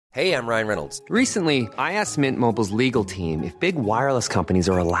Hey, I'm Ryan Reynolds. Recently, I asked Mint Mobile's legal team if big wireless companies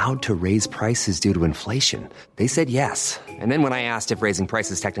are allowed to raise prices due to inflation. They said yes. And then when I asked if raising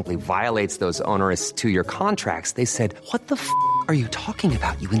prices technically violates those onerous two-year contracts, they said, "What the f*** are you talking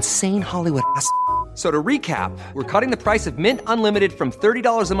about, you insane Hollywood ass?" So to recap, we're cutting the price of Mint Unlimited from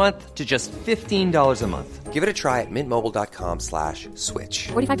 $30 a month to just $15 a month. Give it a try at mintmobile.com/switch.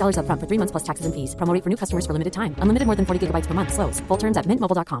 $45 up front for 3 months plus taxes and fees. Promo rate for new customers for limited time. Unlimited more than 40 gigabytes per month. Slows full terms at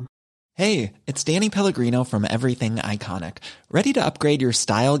mintmobile.com. Hey, it's Danny Pellegrino from Everything Iconic. Ready to upgrade your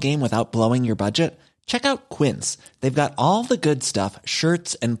style game without blowing your budget? Check out Quince. They've got all the good stuff,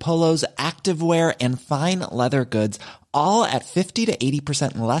 shirts and polos, activewear, and fine leather goods, all at 50 to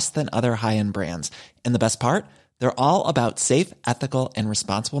 80% less than other high-end brands. And the best part? They're all about safe, ethical, and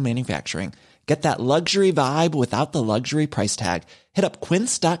responsible manufacturing. Get that luxury vibe without the luxury price tag. Hit up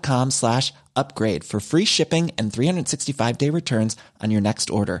quince.com/upgrade for free shipping and 365-day returns on your next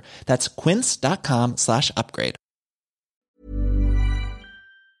order. That's quince.com/upgrade.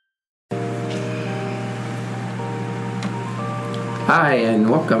 Hi, and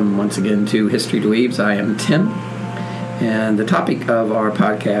welcome once again to History Dweebs. I am Tim, and the topic of our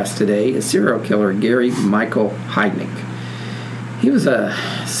podcast today is serial killer Gary Michael Heidnik. He was a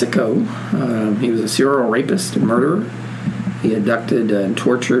sicko. He was a serial rapist and murderer. He abducted and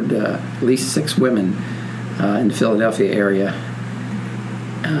tortured at least 6 women in the Philadelphia area.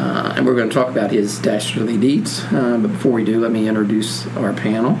 And we're going to talk about his dastardly deeds. But before we do, let me introduce our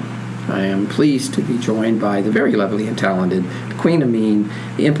panel. I am pleased to be joined by the very lovely and talented Queen of Mean,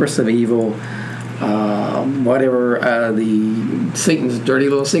 the Empress of Evil, the Satan's dirty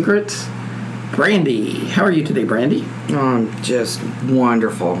little secrets, Brandy. How are you today, Brandy? Oh, I'm just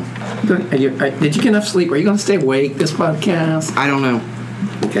wonderful. Did you get enough sleep? Are you going to stay awake this podcast? I don't know.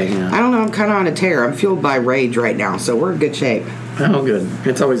 Okay. Yeah. I don't know. I'm kind of on a tear. I'm fueled by rage right now, so we're in good shape. Oh, good.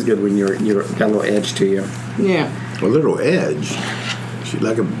 It's always good when you're got a little edge to you. Yeah. A little edge? She's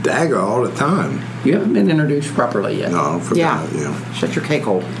like a dagger all the time. You haven't been introduced properly yet. No, I forgot. Yeah. Shut your cake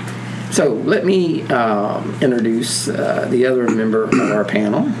hole. So let me introduce the other member of our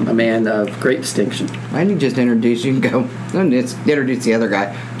panel, a man of great distinction. I didn't just introduce you and go, let's introduce the other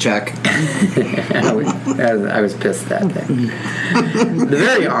guy, Chuck. I was pissed that day. The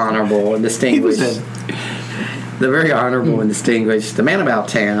very honorable and distinguished. The very honorable and distinguished, the man about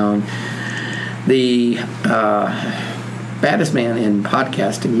town, the baddest man in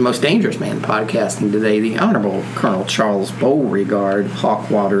podcasting, most dangerous man in podcasting today, the Honorable Colonel Charles Beauregard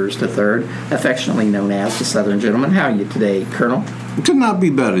Hawkwaters III, affectionately known as the Southern Gentleman. How are you today, Colonel? Could not be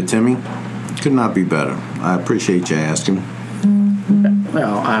better, Timmy. Could not be better. I appreciate you asking.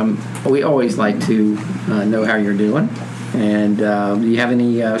 Well, we always like to know how you're doing. And do you have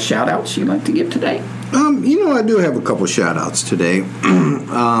any shout-outs you'd like to give today? I do have a couple shout-outs today.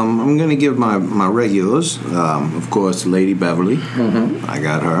 I'm going to give my regulars, of course, Lady Beverly. Mm-hmm. I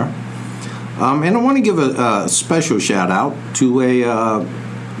got her. And I want to give a special shout-out to a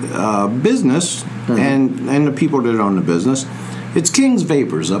business and the people that own the business. It's King's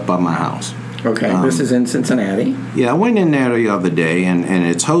Vapors up by my house. Okay, this is in Cincinnati. Yeah, I went in there the other day, and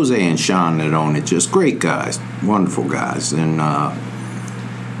it's Jose and Sean that own it. Just great guys, wonderful guys. And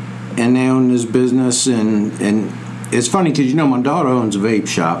they own this business, and it's funny because, my daughter owns a vape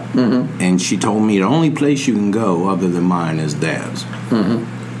shop, mm-hmm. and she told me the only place you can go other than mine is Dad's. Mm-hmm.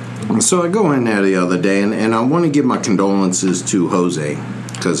 And so I go in there the other day, and I want to give my condolences to Jose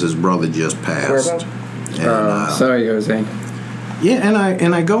because his brother just passed. Sorry, Jose. Yeah,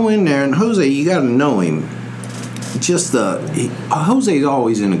 and I go in there, and Jose, you got to know him. Jose's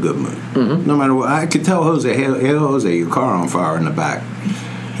always in a good mood. Mm-hmm. No matter what, I could tell Jose, hey, Jose, your car on fire in the back.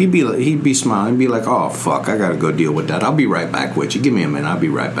 He'd be smiling, be like, oh, fuck, I got to go deal with that. I'll be right back with you. Give me a minute. I'll be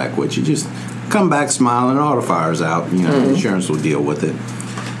right back with you. Just come back smiling. All the fire's out. Mm-hmm. Insurance will deal with it.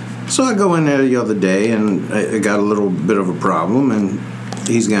 So I go in there the other day, and I got a little bit of a problem, and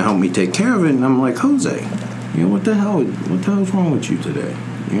he's going to help me take care of it. And I'm like, Jose, what the hell's wrong with you today?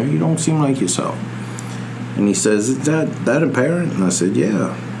 You don't seem like yourself. And he says, is that apparent? And I said,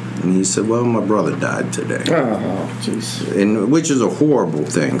 yeah. And he said, well, my brother died today. Oh, jeez. And which is a horrible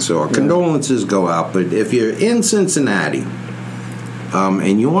thing. So our condolences go out. But if you're in Cincinnati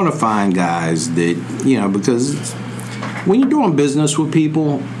and you want to find guys that, because when you're doing business with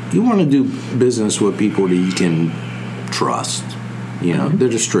people, you want to do business with people that you can trust. You know, they're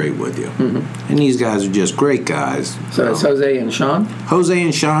just straight with you. And these guys are just great guys. So it's Jose and Sean? Jose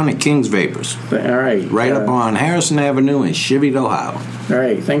and Sean at King's Vapors. All right. Right up on Harrison Avenue in Cheviot, Ohio. All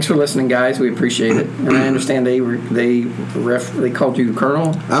right. Thanks for listening, guys. We appreciate it. And I understand they called you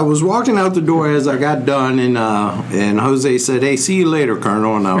Colonel. I was walking out the door as I got done, and Jose said, "Hey, see you later,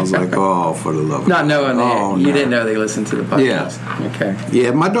 Colonel." And I was like, "Oh, for the love of Not knowing God." you didn't know they listened to the podcast. Yeah. Okay.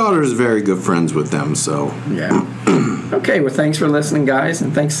 Yeah, my daughter is very good friends with them, so. Yeah. Okay. Well, thanks for listening, guys,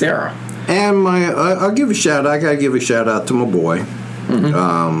 and thanks, Sarah. And I'll give a shout. I gotta give a shout out to my boy,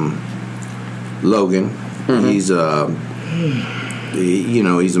 Logan. He's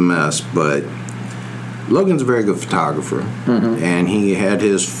he's a mess, but Logan's a very good photographer, and he had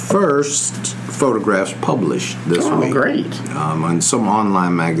his first photographs published this week. Oh, great! On some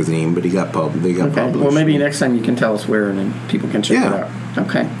online magazine, but they got published. Well, maybe next time you can tell us where, and then people can check it out.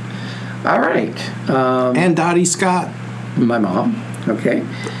 Okay. All right. And Dottie Scott, my mom. Okay.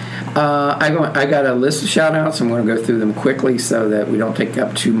 I got a list of shout-outs. I'm going to go through them quickly so that we don't take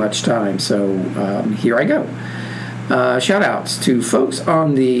up too much time. So here I go. Shout-outs to folks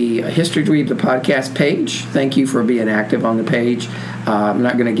on the History Dweeb, the podcast page. Thank you for being active on the page. I'm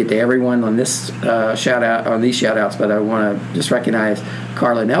not going to get to everyone on this shout-out, on these shout-outs, but I want to just recognize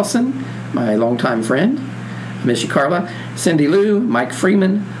Carla Nelson, my longtime friend. I miss you, Carla. Cindy Lou, Mike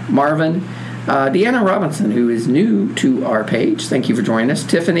Freeman, Marvin, Deanna Robinson, who is new to our page. Thank you for joining us.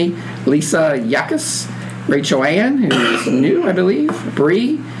 Tiffany, Lisa Yakus, Rachel Ann, who is new, I believe.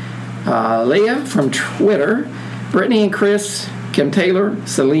 Bree, Leah from Twitter, Brittany and Chris, Kim Taylor,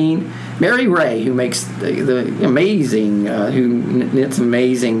 Celine, Mary Ray, who makes the amazing, who knits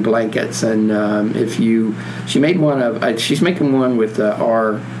amazing blankets. And she made one of, she's making one with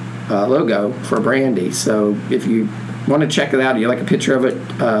our logo for Brandy. So if you want to check it out, you like a picture of it,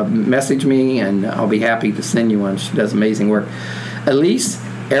 message me and I'll be happy to send you one. She does amazing work. Elise,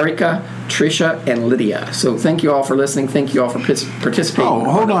 Erica, Trisha, and Lydia. So thank you all for listening. Thank you all for participating. Oh,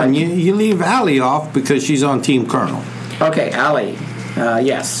 hold on. You leave Allie off because she's on Team Colonel. Okay, Allie.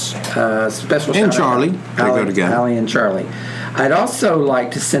 Yes. Special shout and Charlie. out. They go together. Allie and Charlie. I'd also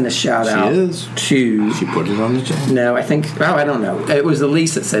like to send a shout out to. She put it on the channel. No, I think. Oh, I don't know. It was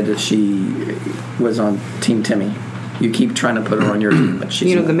Elise that said that she was on Team Timmy. You keep trying to put her on your team, but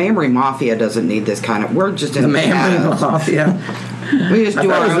she's the Mamrie Mafia doesn't need this kind of. We're just in the Mamrie Mafia. We just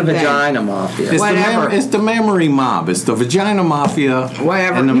do our own the thing. Vagina Mafia. It's the Mamrie Mob. It's the Vagina Mafia.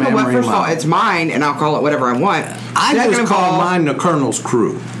 Whatever. And the you know what? Mamrie First of all, Mob. it's mine, and I'll call it whatever I want. I Second just of call all, mine the Colonel's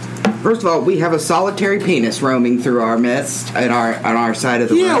Crew. First of all, we have a solitary penis roaming through our midst on our side of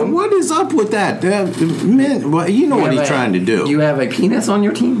the room. Yeah, what is up with that? Man, well, you know what he's trying to do. You have a penis on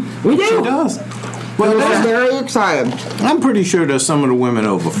your team? We do. She does. Well, Well, I'm very excited. I'm pretty sure there's some of the women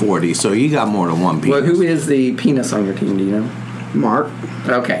over 40, so you got more than one penis. Well, who is the penis on your team? Do you know? Mark.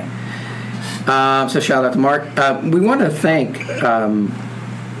 Okay. So shout out to Mark. We want to thank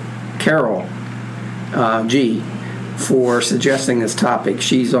Carol G for suggesting this topic.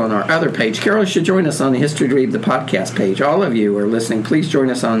 She's on our other page. Carol should join us on the History Dweeb, the podcast page. All of you are listening. Please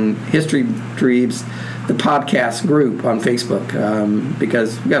join us on History Dweeb's, the podcast group on Facebook,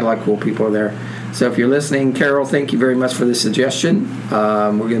 because we've got a lot of cool people there. So if you're listening, Carol, thank you very much for the suggestion.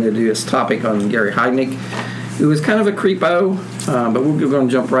 We're going to do this topic on Gary Heidnik, who was kind of a creepo, but we're going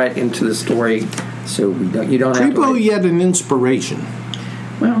to jump right into the story, so you don't have to Creepo wait. yet an inspiration.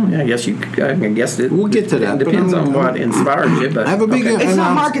 Well, yeah, I guess it. We'll get to that. It depends on what inspired you. But I have a big. okay. It's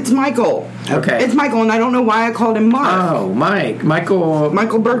not Mark, it's Michael. Okay. It's Michael, and I don't know why I called him Mark. Oh,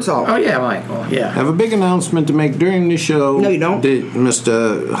 Michael Birdsall. Oh yeah, Michael. I Yeah. have a big announcement to make during the show. No, you don't. That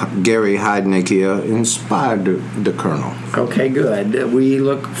Mr. Gary Heidnik here inspired the Colonel. Okay, good. We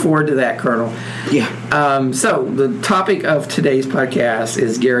look forward to that, Colonel. Yeah. So the topic of today's podcast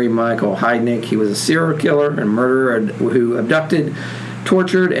is Gary Michael Heidnik. He was a serial killer and murderer who abducted,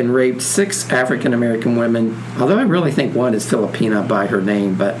 tortured, and raped 6 African-American women, although I really think one is Filipina by her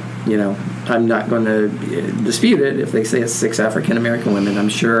name, but, I'm not going to dispute it if they say it's 6 African-American women. I'm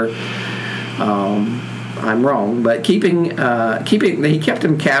sure I'm wrong, but he kept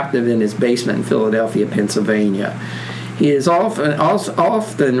him captive in his basement in Philadelphia, Pennsylvania. He is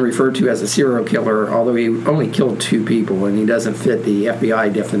often referred to as a serial killer, although he only killed 2 people, and he doesn't fit the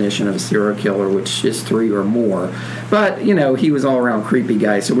FBI definition of a serial killer, which is 3 or more. But, he was all-around creepy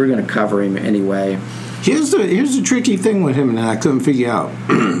guy, so we're going to cover him anyway. Here's the tricky thing with him that I couldn't figure out.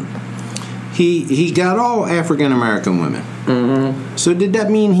 He got all African American women. Mm-hmm. So did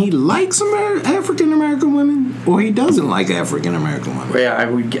that mean he likes African American women, or he doesn't like African American women? Well,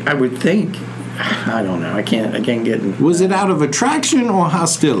 I would think I don't know. I can't get. Was it out of attraction or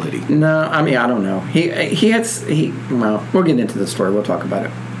hostility? No, I mean I don't know. Well, we'll get into the story. We'll talk about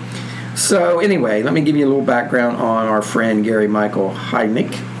it. So anyway, let me give you a little background on our friend Gary Michael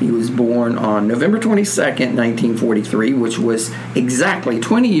Heidnik. He was born on November 22nd, 1943, which was exactly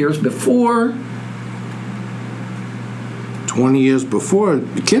 20 years before. 20 years before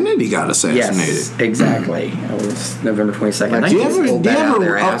Kennedy got assassinated. Yes, exactly. It was November 22nd. Do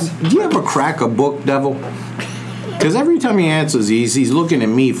you ever crack a book, Devil? Because every time he answers, he's looking at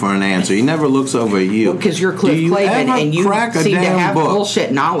me for an answer. He never looks over at you. Because you're Cliff Clavin and you seem to have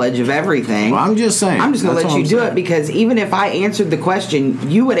bullshit knowledge of everything. Well, I'm just saying. I'm just going to let you do it because even if I answered the question,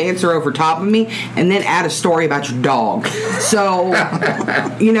 you would answer over top of me and then add a story about your dog. So,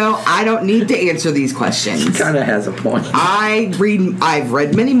 I don't need to answer these questions. She kind of has a point. I've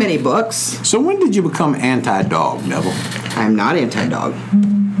read many, many books. So when did you become anti-dog, Devil? I'm not anti-dog.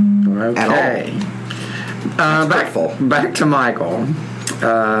 Okay. At all. Back to Michael.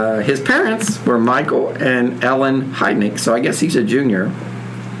 His parents were Michael and Ellen Heidnik, so I guess he's a junior.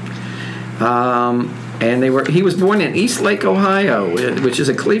 And he was born in East Lake, Ohio, which is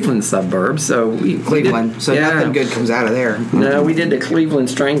a Cleveland suburb. So Cleveland. Nothing good comes out of there. No, we did the Cleveland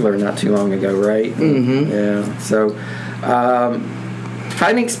Strangler not too long ago, right? Mm-hmm. Yeah. So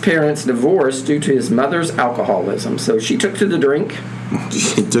Heidnik's parents divorced due to his mother's alcoholism. So she took to the drink.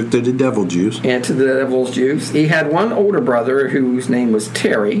 She took to the devil juice. And to the devil's juice. He had one older brother whose name was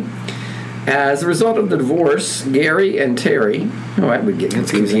Terry. As a result of the divorce, Gary and Terry, that would get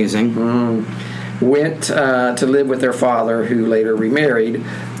confusing. Went to live with their father, who later remarried.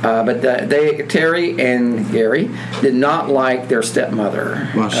 But Terry and Gary did not like their stepmother.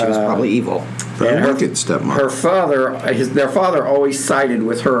 Well, she was probably evil. Her stepmother. Their father always sided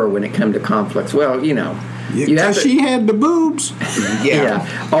with her when it came to conflicts. Well, she had the boobs. Yeah.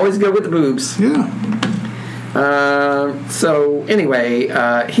 Always go with the boobs. Yeah. So anyway,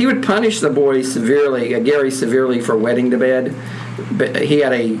 he would punish the boy severely, Gary severely, for wetting the bed. But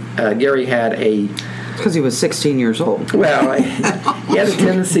Gary had a. Because he was 16 years old. Well, he had a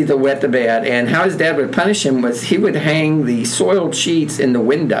tendency to wet the bed, and how his dad would punish him was he would hang the soiled sheets in the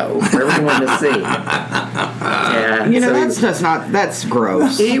window for everyone to see. Yeah, that's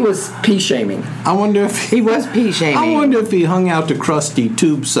gross. He was pee shaming. I wonder if he was pee shaming. I wonder if he hung out the crusty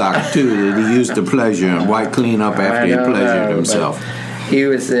tube sock too that he used to pleasure and wipe clean up after he pleasured himself. He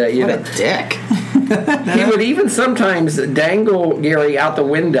was, what a dick. He would even sometimes dangle Gary out the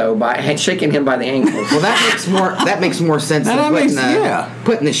window by shaking him by the ankles. Well, that makes more sense than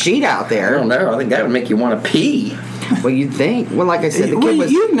putting the sheet out there. I don't know. I think that would make you want to pee. Well, you'd think. Well, like I said,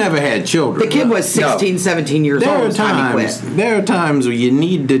 you've never had children. The kid was 16, 17 years old. There are times where you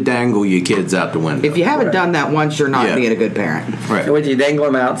need to dangle your kids out the window. If you haven't done that once, you're not being a good parent. Right. Would you dangle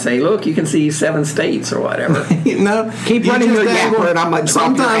them out and say, "Look, you can see 7 states" or whatever? No. Keep running your yapper and I'm going to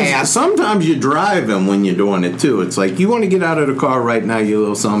drop your ass. Sometimes you drive them when you're doing it, too. It's like, you want to get out of the car right now, you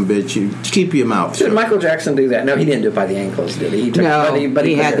little son of a bitch. You keep your mouth shut. Did Michael Jackson do that? No, he didn't do it by the ankles, did he? But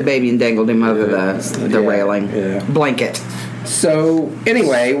he had the baby and dangled him over the railing. Yeah. Blanket. So,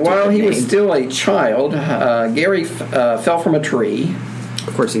 anyway, while he was still a child, Gary fell from a tree.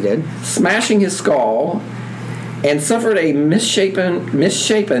 Of course he did. Smashing his skull, and suffered a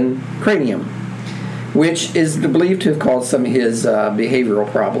misshapen cranium, which is believed to have caused some of his behavioral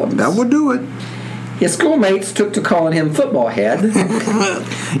problems. That would do it. His schoolmates took to calling him Football Head.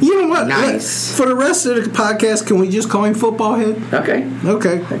 You know what? Nice. For the rest of the podcast, can we just call him Football Head? Okay.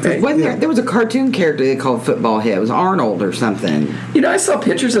 There was a cartoon character they called Football Head. It was Arnold or something. I saw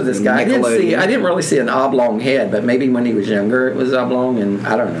pictures of this guy. I didn't really see an oblong head, but maybe when he was younger it was oblong, and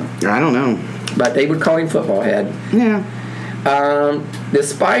I don't know. I don't know. But they would call him Football Head. Yeah.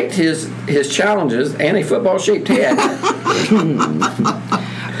 Despite his challenges and a football-shaped head.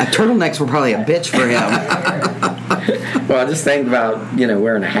 Turtlenecks were probably a bitch for him. Well, just think about,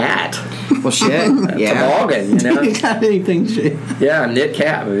 wearing a hat. Well, shit. Yeah. Toboggan, You got anything, shit. Yeah, knit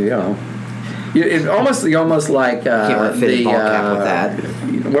cap, It almost like can't wear a fitted ball cap with that.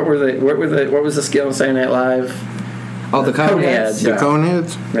 What was the skill of Saturday Night Live? Oh, the Coneheads. The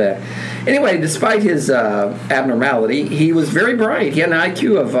Coneheads? Yeah. Anyway, despite his abnormality, he was very bright. He had an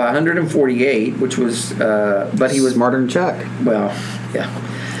IQ of 148, which was, but he was smarter than Chuck. Well, yeah.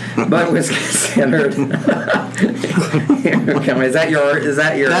 But was considered. Is that your?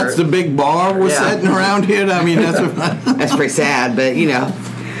 That's the big bar we're setting around here. I mean, that's pretty sad, but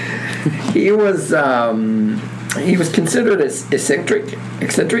he was considered eccentric,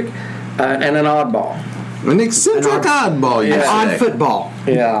 and an oddball. An eccentric oddball. An odd football.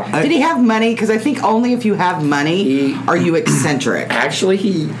 Yeah. Did he have money? Because I think only if you have money are you eccentric. Actually,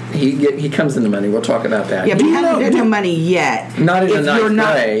 he comes into money. We'll talk about that. Yeah, but he didn't have money yet. Not in the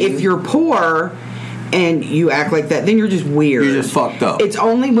ninth grade. If you're poor and you act like that, then you're just weird. You're just fucked up. It's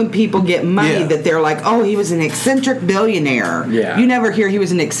only when people get money that they're like, oh, he was an eccentric billionaire. Yeah. You never hear he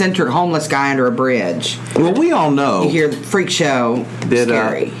was an eccentric homeless guy under a bridge. Well, we all know. You hear the freak show.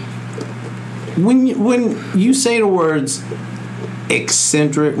 Scary. When you say the words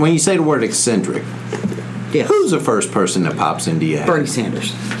eccentric, when you say the word eccentric, Yes. who's the first person that pops into your head? Bernie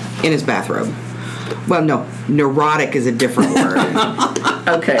Sanders in his bathrobe. Well, no, neurotic is a different word.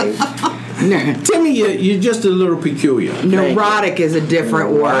 Okay. Timmy, you're just a little peculiar. Neurotic is a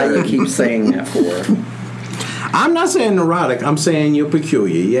different Why do you word. keep saying that for? I'm not saying neurotic. I'm saying you're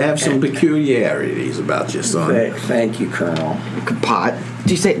peculiar. You have some peculiarities about your son. Thank you, Colonel. Pot.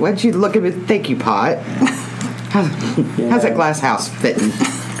 Did you say? Why did you look at me? Thank you, Pot. How's that glass house fitting?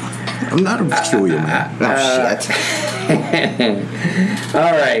 I'm not a peculiar man. Oh shit!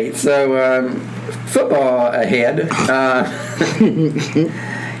 All right, so football ahead.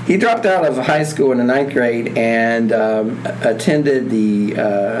 He dropped out of high school in the ninth grade and attended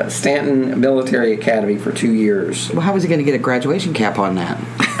the Stanton Military Academy for 2 years. Well, how was he going to get a graduation cap on that?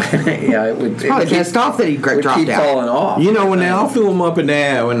 Yeah, it would Probably pissed off that he dropped keep out. falling off. You know, when they all threw him up in the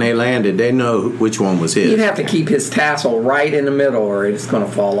air when they landed, they know which one was his. You'd have to keep his tassel right in the middle, or it's going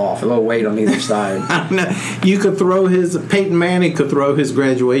to fall off. A little weight on either side. I don't know. You could throw Peyton Manning could throw his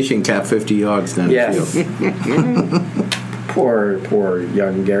graduation cap 50 yards down the field. Poor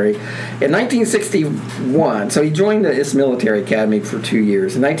young Gary. In 1961, so he joined this military academy for 2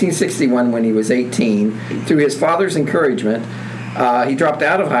 years. In 1961, when he was 18, through his father's encouragement, he dropped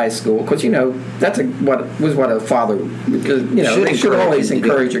out of high school because that's what a father, because they should always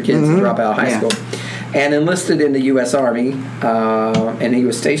encourage your kids to drop out of high school, and enlisted in the U.S. Army, and he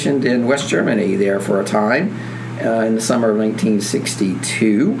was stationed in West Germany there for a time in the summer of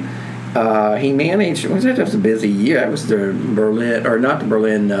 1962. He managed. That was a busy year. It was the Berlin, or not the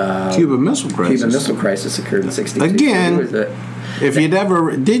Berlin. Cuban Missile Crisis. Cuban Missile Crisis occurred in '62. Again, if you'd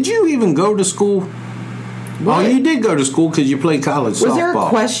ever, did you even go to school? What? Oh, you did go to school because you played college softball. Was there a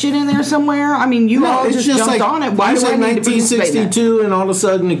question in there somewhere? I mean, you all just jumped like, on it. Why you do I said need to participate in that? 1962, and all of a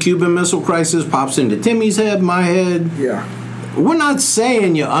sudden the Cuban Missile Crisis pops into Timmy's head, my head. Yeah. We're not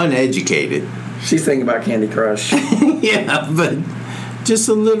saying you're uneducated. She's thinking about Candy Crush. Yeah, but just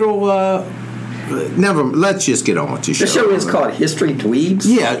a little. Let's just get on with your show. The show is called History Dweebs.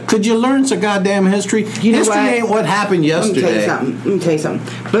 Yeah, could you learn some goddamn history? You know History what? ain't what happened yesterday. Let me tell you something.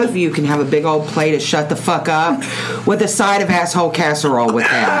 Both of you can have a big old plate of shut the fuck up with a side of asshole casserole with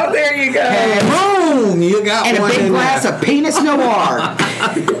that. Oh, there you go. Boom! You got And a one big in glass there. of penis noir.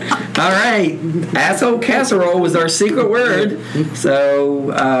 All right. Asshole casserole was our secret word.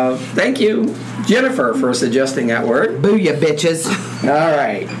 So, thank you, Jennifer, for suggesting that word. Boo ya bitches. All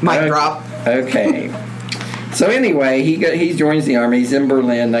right. Mic drop. Okay. So anyway, he joins the Army. He's in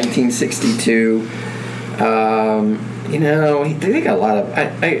Berlin, 1962. They got a lot of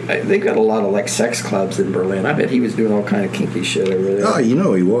they got a lot of like sex clubs in Berlin. I bet he was doing all kind of kinky shit over there. Oh, you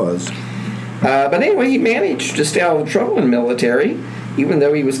know he was. But anyway, he managed to stay out of trouble in the military, even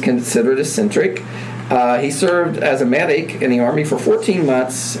though he was considered eccentric. He served as a medic in the Army for 14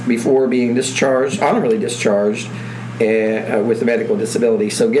 months before being honorably discharged with a medical disability.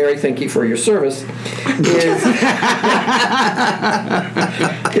 So, Gary, thank you for your service.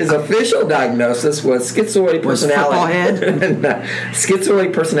 His official diagnosis was schizoid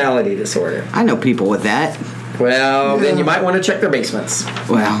schizoid personality disorder. I know people with that. Well, then you might want to check their basements.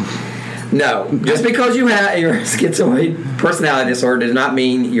 Well, no, just because you have your schizoid personality disorder does not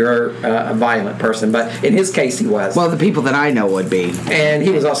mean you're a violent person. But in his case, he was. the people that I know would be. And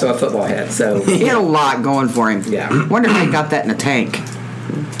he was also a football head. So He had a lot going for him. Yeah. Wonder how he got that in a tank.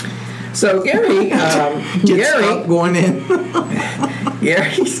 So Gary, Stop going in.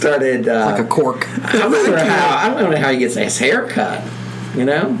 Gary started Like a cork. I don't know how he gets his hair cut. You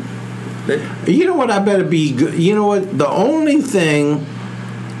know. You know what? I better be good. You know what? The only thing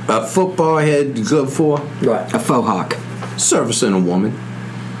a football head good for? What? A faux hawk. Servicing a woman.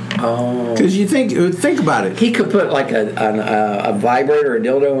 Oh. Because you think about it. He could put like a vibrator or a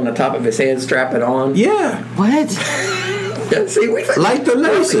dildo on the top of his head, strap it on. Yeah. What? See, we think, Like the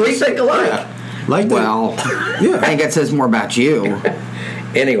laces. We think alike. Yeah. Like the, Well, yeah. I think that says more about you.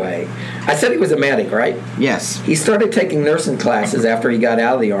 Anyway, I said he was a medic, right? Yes. He started taking nursing classes after he got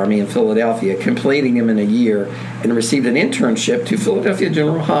out of the Army in Philadelphia, completing them in a year, and received an internship to Philadelphia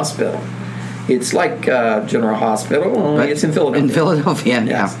General Hospital. It's like General Hospital, only it's in Philadelphia. In Philadelphia,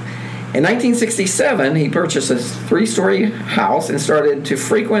 Yes. In 1967, he purchased a 3-story house and started to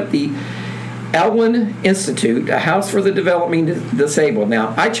frequent the Elwyn Institute, a house for the developmentally disabled.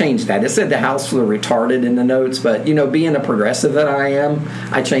 Now, I changed that. It said the house for the retarded in the notes, but, being a progressive that I am,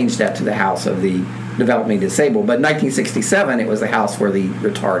 I changed that to the house of the developmentally disabled. But in 1967, it was the house for the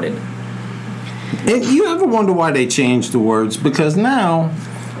retarded. And you ever wonder why they changed the words? Because now,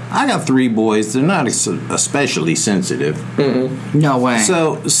 I got 3 boys. They're not especially sensitive. Mm-hmm. No way.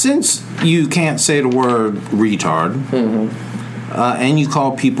 So, since you can't say the word retard, and you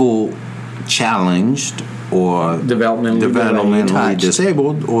call people challenged or developmentally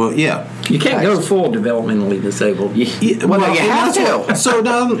disabled, or you can't go full developmentally disabled. You have to. So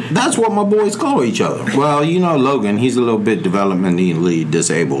that's what my boys call each other. Well, Logan, he's a little bit developmentally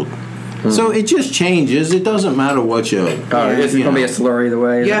disabled. So it just changes. It doesn't matter what you're. It's going to be a slur either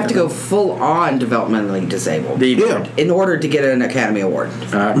way. You have to go full on developmentally disabled in order to get an Academy Award.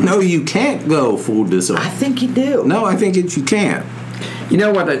 No, you can't go full disabled. I think you do. No, I think you can't. You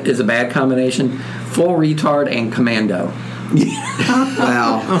know what is a bad combination? Full retard and commando.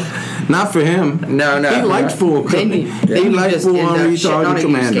 Well, not for him. No. He liked full. He liked full on retard and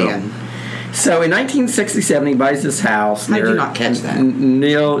commando. So in 1967, he buys this house. I did not catch that.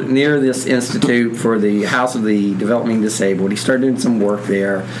 Near this institute for the House of the Developmentally Disabled. He started doing some work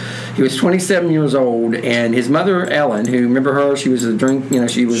there. He was 27 years old, and his mother, Ellen, who, remember her? She was a drink.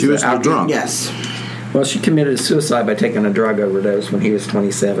 She was out drunk. Yes. Well, she committed suicide by taking a drug overdose when he was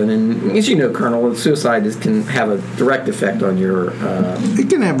 27. And as you know, Colonel, suicide can have a direct effect on your... it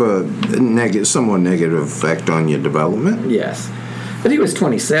can have a somewhat negative effect on your development. Yes. But he was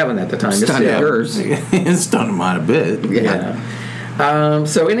 27 at the time. Stunned yours. It stunned him out a bit. Yeah.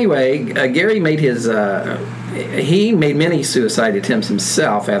 So anyway, Gary made his... he made many suicide attempts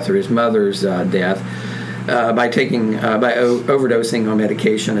himself after his mother's death by overdosing on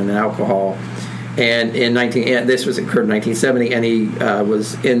medication and alcohol. And this occurred in 1970, and he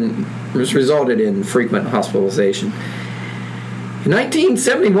resulted in frequent hospitalization. In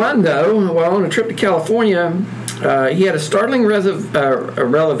 1971, though, while on a trip to California, he had a startling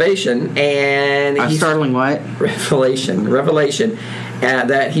revelation, and startling what? Revelation,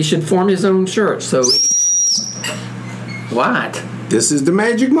 that he should form his own church. So, what? This is the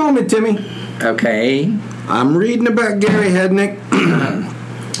magic moment, Timmy. Okay. I'm reading about Gary Hednick.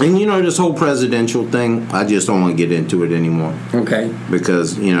 And this whole presidential thing, I just don't want to get into it anymore. Okay.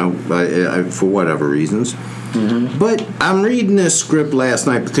 Because, for whatever reasons. Mm-hmm. But I'm reading this script last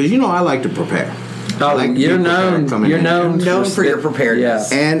night because, I like to prepare. Oh, you're known for your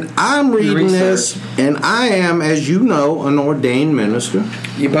preparedness. Yeah. And I'm reading this, and I am, as you know, an ordained minister.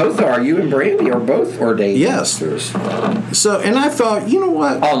 You both are. You and Brandy are both ordained ministers. So, and I thought, you know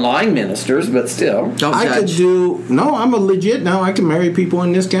what? Online ministers, but still. Don't judge. I'm a legit now. I can marry people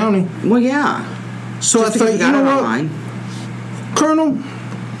in this county. Well, yeah. So I thought, you know what? Online. Colonel,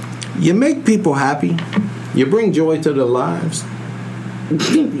 you make people happy. You bring joy to their lives.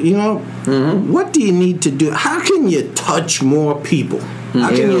 What do you need to do? How can you touch more people? How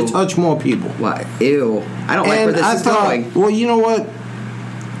can you touch more people? What? Ew. I don't like where this is going. Well, you know what?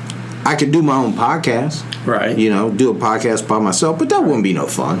 I could do my own podcast. Right. Do a podcast by myself, but that wouldn't be no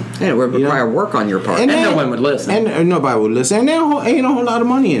fun. And it would require work on your part. And no one would listen. And nobody would listen. And there ain't a whole lot of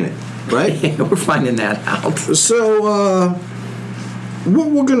money in it, right? We're finding that out. So,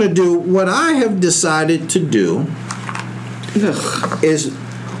 what we're going to do, what I have decided to do is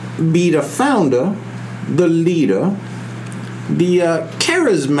be the founder, the leader, the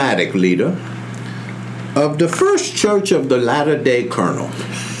charismatic leader of the First Church of the Latter-day Colonel.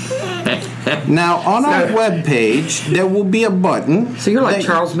 Now, on our webpage, there will be a button. So you're like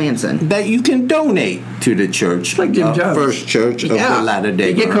Charles Manson. That you can donate to the church. Like Jim Jones. First Church of the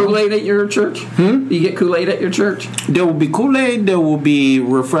Latter-day Colonel. You get Kool-Aid at your church? You get Kool-Aid at your church? There will be Kool-Aid. There will be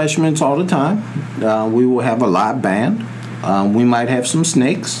refreshments all the time. We will have a live band. We might have some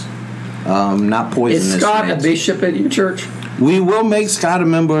snakes. Not poisonous. Is Scott snakes. a bishop at your church? We will make Scott a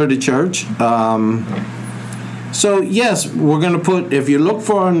member of the church. So, yes, we're going to put, if you look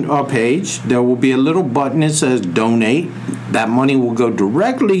for our page, there will be a little button that says donate. That money will go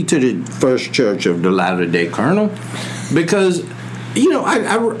directly to the First Church of the Latter-day Colonel. Because,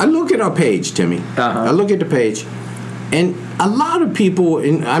 I look at our page, Timmy. Uh-huh. I look at the page, and a lot of people,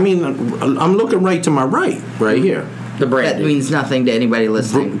 I'm looking right to my right here. The Brandy. That means nothing to anybody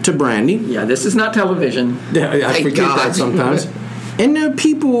listening. To Brandy. Yeah, this is not television. I forget that sometimes. And there are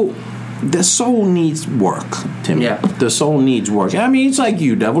people... The soul needs work, Timmy. Yeah. The soul needs work. It's like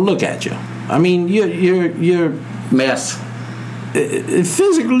you, devil. Look at you. You're mess.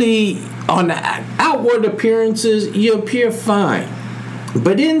 Physically, on the outward appearances, you appear fine.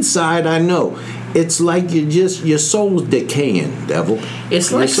 But inside, I know it's like your soul's decaying, devil.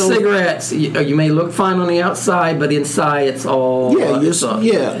 It's like cigarettes. You may look fine on the outside, but inside it's all and your soul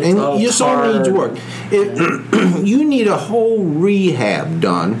needs work. You need a whole rehab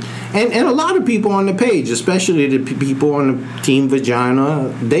done, and a lot of people on the page, especially the people on the Team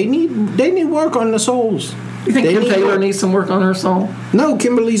Vagina, they need work on the souls. You think Kim Taylor needs some work on her soul? No,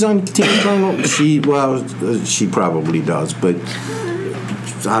 Kimberly's on Team Colonel. She probably does, but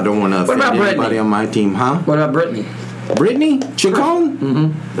I don't want to offend anybody on my team, huh? What about Brittany? Brittany Chacon?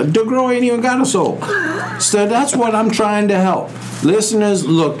 Mm-hmm. The girl ain't even got a soul. So that's what I'm trying to help. Listeners,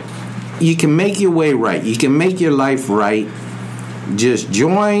 look, you can make your way right. You can make your life right. Just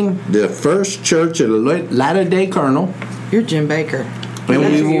join the First Church of the Latter-day Colonel. You're Jim Baker.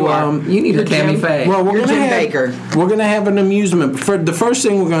 And you need a Tammy Faye. Well, we're Jim Baker. We're going to have an amusement. For the first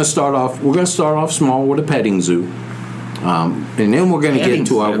thing, we're going to start off small with a petting zoo. And then we're going to get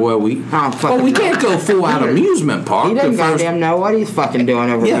to our we can't go full out amusement park. He doesn't goddamn know what he's fucking doing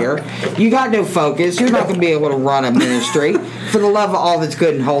over here. You got no focus. You're not going to be able to run a ministry for the love of all that's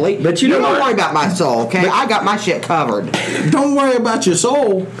good and holy. But you don't worry about my soul, okay? I got my shit covered. Don't worry about your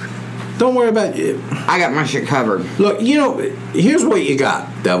soul. Don't worry about it. I got my shit covered. Look, here's what you got,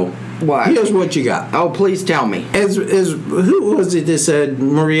 devil. What? Here's what you got. Oh, please tell me. As who was it that said,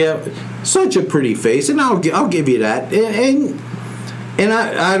 Maria, such a pretty face, and I'll give you that. And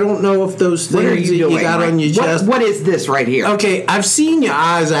I don't know if those things that you got on your chest. What is this right here? Okay, I've seen your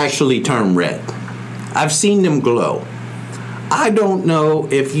eyes actually turn red. I've seen them glow. I don't know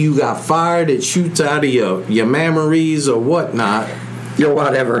if you got fire that shoots out of your mammaries or whatnot. Your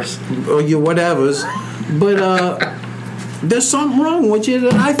whatevers. Or your whatevers. But there's something wrong with you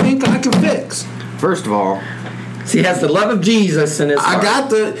that I think I can fix. First of all, he has the love of Jesus in his heart.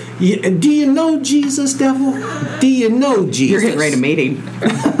 Do you know Jesus, devil? Do you know Jesus? You're getting ready to meet him.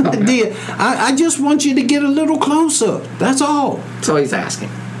 I just want you to get a little closer. That's all. That's all he's asking.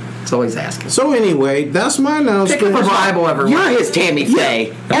 So anyway, that's my announcement. Pick up a Bible, everyone. You're his Tammy Faye.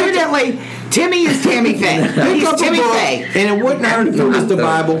 Yeah. Evidently, Timmy is Tammy Faye. He's Timmy Faye. And it wouldn't hurt if it was the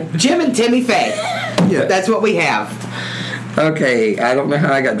Bible. Jim and Timmy Faye. Yeah. That's what we have. Okay, I don't know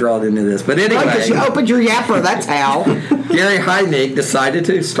how I got drawn into this, but anyway. Because you opened your yapper, that's how. Gary Heidnik decided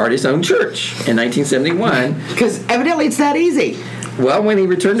to start his own church in 1971. Because evidently it's that easy. Well, when he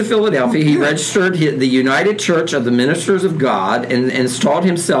returned to Philadelphia, he registered the United Church of the Ministers of God and installed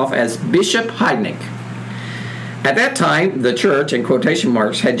himself as Bishop Heidnik. At that time, the church, in quotation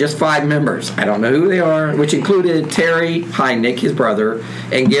marks, had just 5 members. I don't know who they are, which included Terry Heidnik, his brother,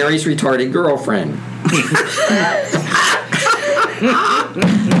 and Gary's retarded girlfriend.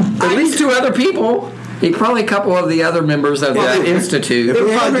 At least 2 other people. Probably a couple of the other members of the institute. They were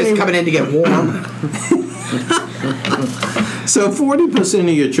probably just coming in to get warm. So 40%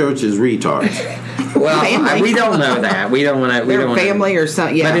 of your church is retards. Well, we don't know that. We don't want to. They're family or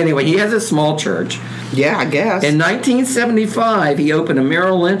something. Yeah. But anyway, he has a small church. Yeah, I guess. In 1975, he opened a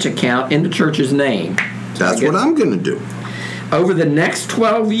Merrill Lynch account in the church's name. That's what I'm going to do. Over the next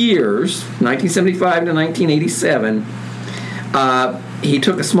 12 years, 1975 to 1987, he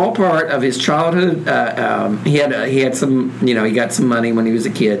took a small part of his childhood. He had some, he got some money when he was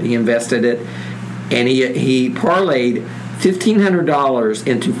a kid. He invested it, and he parlayed $1,500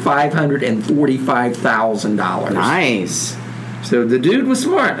 into $545,000. Nice. So the dude was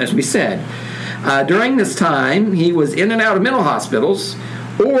smart, as we said. During this time, he was in and out of mental hospitals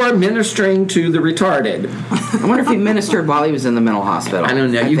or ministering to the retarded. I wonder if he ministered while he was in the mental hospital. I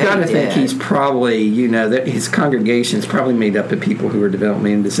don't know. You've got to think he's probably, that his congregation is probably made up of people who are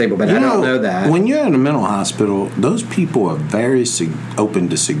developmentally disabled, but I don't know that. When you're in a mental hospital, those people are very open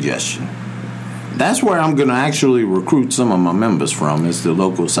to suggestion. That's where I'm going to actually recruit some of my members from, is the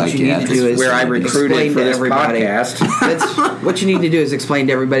local psychiatrist. Where I recruited for this podcast. What you need to do is explain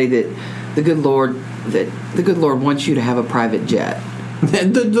to everybody that the good Lord wants you to have a private jet.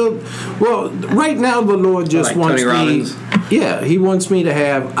 Well, right now the Lord just wants Tony me. Robbins. Yeah, He wants me to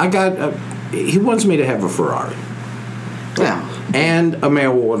have. He wants me to have a Ferrari. Yeah, and a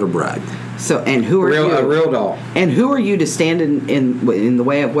mail order bride. So, and who are you? A real doll. And who are you to stand in the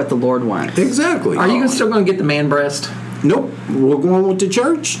way of what the Lord wants? Exactly. Are you still going to get the man breast? Nope. We're going with the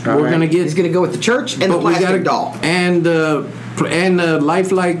church. All We're going to get. He's going to go with the church and the plastic doll. And the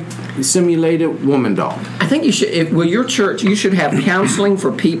lifelike simulated woman doll. I think you should. Your church, you should have counseling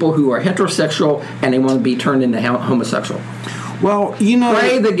for people who are heterosexual and they want to be turned into homosexual. Well,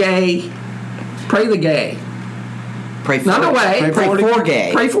 pray the gay. Pray the gay. Pray for not away. Pray for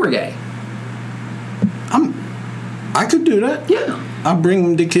gay. Pray for gay. I could do that. Yeah. I'll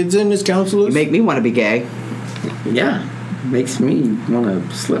bring the kids in as counselors. You make me want to be gay. Yeah. makes me want to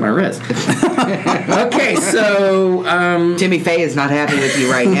slit my wrist. Okay, so Timmy Faye is not happy with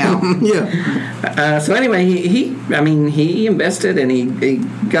you right now. Yeah. so anyway, he invested and he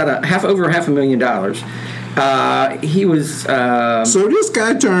got over $500,000. He was So this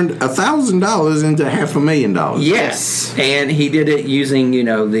guy turned $1,000 into $500,000. yes, and he did it using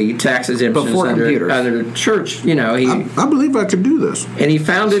the tax exemptions Before computers. under the church. I believe I could do this. And he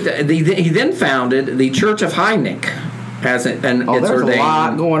then founded the Church of Hynek as it's There's ordained. a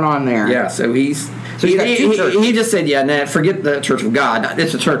lot going on there. Yeah, so he's he's got two churches. he just said, forget the Church of God.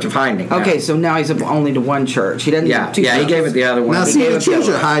 It's the Church of Hynek. now. Okay, so now he's only to one church. He doesn't. Yeah, have two he churches. gave it the other one. Now, He see, gave the it Church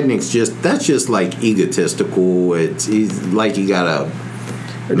other of one. Hynek's that's just like egotistical. He's like he got a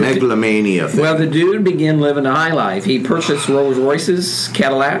megalomania thing. Well, the dude began living a high life. He purchased Rolls Royces,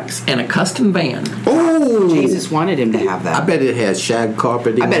 Cadillacs, and a custom van. Oh, Jesus wanted him to have that. I bet it had shag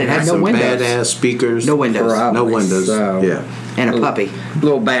carpeting. I bet it had no some windows. badass speakers. No windows. Probably No windows. so. Yeah. And a puppy.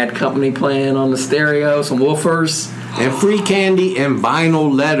 Little Bad Company playing on the stereo, some woofers. And free candy and vinyl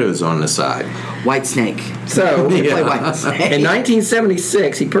letters on the side. White Snake. So, They play White Snake. in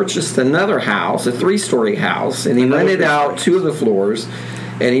 1976, he purchased another house, a 3-story house, and he rented out 2 of the floors,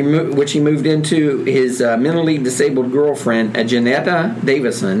 and which he moved into his mentally disabled girlfriend, Janetta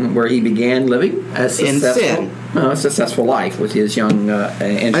Davison, where he began living a successful life with his young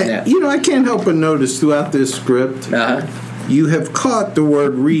Anjanette. I can't help but notice throughout this script, you have caught the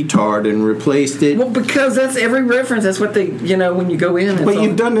word retard and replaced it. Well, because that's every reference. That's what they, when you go in. But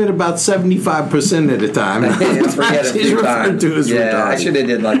you've done it about 75% of the time. I forget a He's few referred times. to as Yeah, retarded. I should have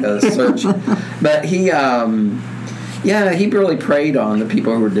did like a search. But he really preyed on the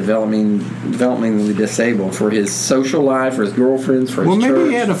people who were developmentally disabled for his social life, for his girlfriends, for his church. Maybe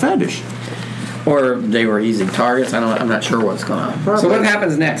he had a fetish. Or they were easy targets. I'm not sure what's going on. Probably. So what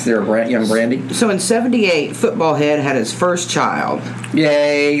happens next there, young Brandy? So in 78, Footballhead had his first child.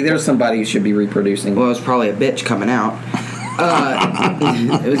 Yay, there's somebody who should be reproducing. Well, it was probably a bitch coming out.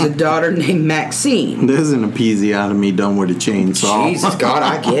 It was a daughter named Maxine. There's an episiotomy done with a chainsaw. Jesus God,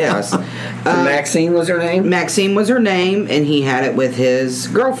 I guess. Maxine was her name? Maxine was her name, and he had it with his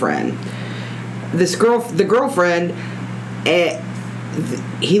girlfriend. The girlfriend,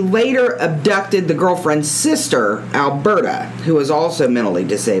 he later abducted the girlfriend's sister, Alberta, who was also mentally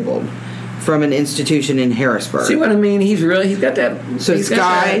disabled, from an institution in Harrisburg. See what I mean? He's got that. So he's this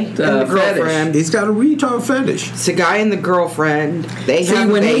guy and the girlfriend. He's got a retard fetish. It's a guy and the girlfriend. They See, have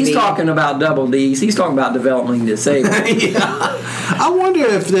a when baby. he's talking about double D's, he's talking about developmentally disabled. I wonder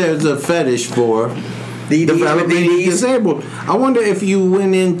if there's a fetish for developmentally disabled. I wonder if you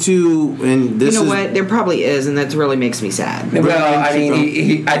went into You know what? There probably is, and that really makes me sad. Well, I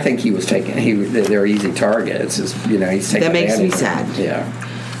mean, I think he was taking. They're easy targets. He's taking. That makes me advantage of it. sad.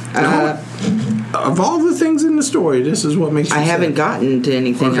 Yeah. Of all the things in the story, this is what makes you I sad. haven't gotten to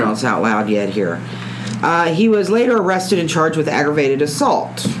anything else out loud yet here. He was later arrested and charged with aggravated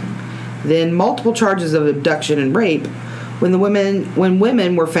assault. Then multiple charges of abduction and rape when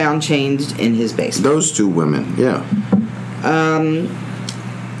women were found chained in his basement. Those 2 women, yeah.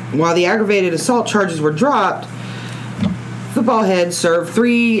 While the aggravated assault charges were dropped, Footballhead served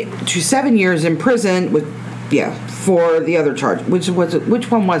 3 to 7 years in prison for the other charge. Which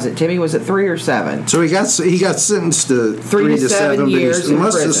one was it, Timmy? Was it 3 or 7? So he got sentenced to 3 to 7 years He in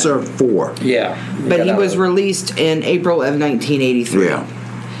must have prison. served 4. Yeah. But he was released in April of 1983. Yeah.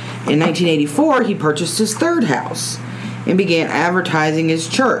 In 1984, he purchased his third house and began advertising his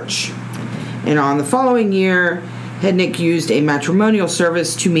church. And on the following year, Hednick used a matrimonial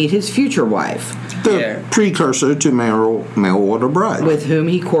service to meet his future wife, The precursor to mail order bride. with whom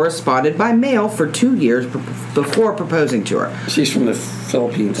he corresponded by mail for 2 years before proposing to her. She's from the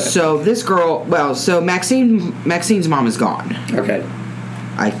Philippines. So this girl, Maxine's mom is gone. Okay.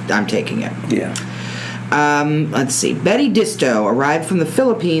 I'm taking it. Yeah. Let's see. Betty Disto arrived from the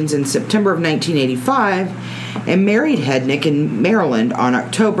Philippines in September of 1985 and married Hednick in Maryland on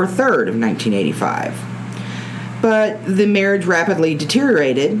October 3rd of 1985. But the marriage rapidly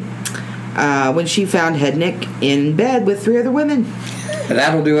deteriorated when she found Hednick in bed with 3 other women.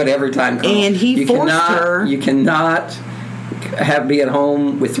 That'll do it every time. Colonel. And he forced her. You cannot be at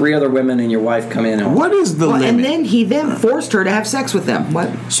home with 3 other women and your wife come in. And What is the limit? And then he forced her to have sex with them.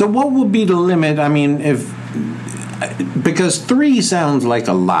 What? So what would be the limit? I mean, because 3 sounds like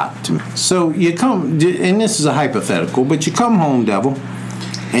a lot to me. So you come, and this is a hypothetical, but you come home, devil,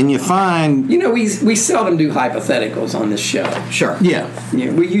 and you find... we seldom do hypotheticals on this show. Sure. Yeah.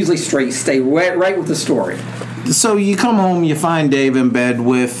 We usually stay right with the story. So you come home, you find Dave in bed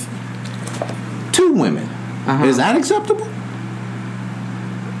with 2 women. Uh-huh. Is that acceptable?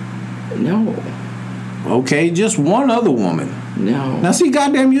 No. Okay, just one other woman. No. Now, see,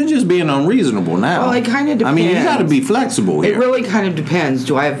 goddamn, you're just being unreasonable now. Well, it kind of depends. I mean, you got to be flexible here. It really kind of depends.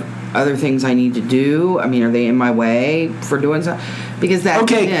 Do I have other things I need to do? I mean, are they in my way for doing something? Because that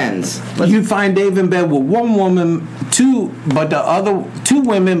depends. You find Dave in bed with one woman, two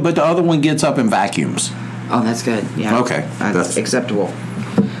women, but the other one gets up and vacuums. Oh, that's good. Yeah. Okay. That's acceptable.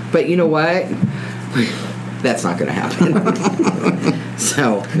 But you know what? That's not going to happen.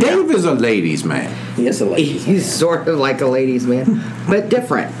 So Dave is a ladies' man. He is a ladies' He's sort of like a ladies' man, but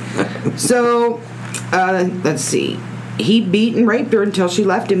different. So, let's see. He beat and raped her until she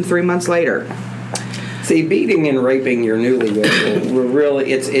left him 3 months later. See, beating and raping your newlywed, we're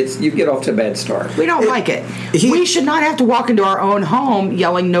really, it's you get off to a bad start. We don't like it. We should not have to walk into our own home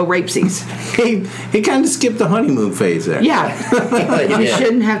yelling no rapesies. He kind of skipped the honeymoon phase there. Yeah. You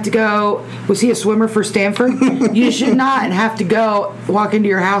shouldn't have to go. Was he a swimmer for Stanford? You should not have to go walk into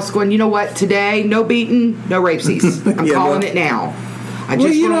your house going, you know what, today, no beating, no rapesies. I'm calling it now. I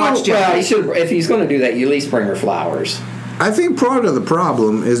just want to watch Jeopardy. Well, he should, if he's going to do that, you at least bring her flowers. I think part of the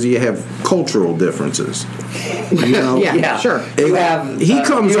problem is you have cultural differences. You know? Yeah, sure. You have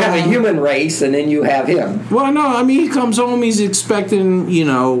a human race, and then you have him. Well, no, I mean, he comes home, he's expecting,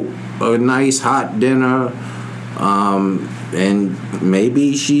 a nice hot dinner, and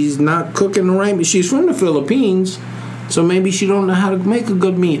maybe she's not cooking the right. She's from the Philippines, so maybe she don't know how to make a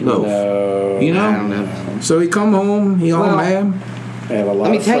good meatloaf. No, I don't know. So he come home, he all mad. I have a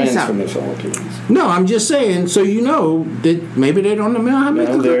lot of friends from the Philippines. No, I'm just saying, so that maybe they don't know how to make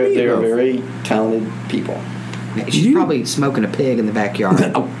a good meatloaf. They're very talented people. She's probably smoking a pig in the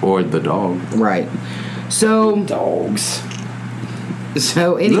backyard. Or the dog. Right. So dogs.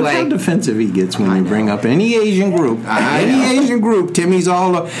 So anyway, look how defensive he gets when you bring up any Asian group. Asian group, Timmy's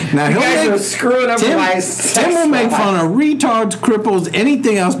all up. Now you guys are screwing up my Tim will make fun of retards, cripples,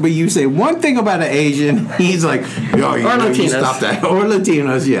 anything else, but you say one thing about an Asian, he's like, yo, you stop that. Or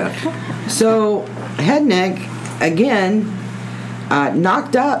Latinos, yeah. So Hednick again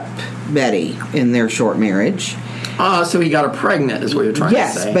knocked up Betty in their short marriage. So he got her pregnant, is what you're trying to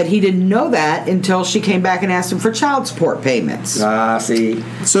say. Yes, but he didn't know that until she came back and asked him for child support payments. See.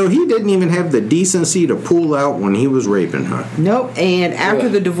 So he didn't even have the decency to pull out when he was raping her. Nope. And after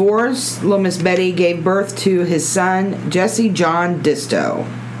the divorce, little Miss Betty gave birth to his son, Jesse John Disto.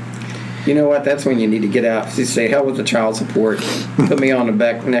 You know what? That's when you need to get out. You say, hell with the child support. Put me on the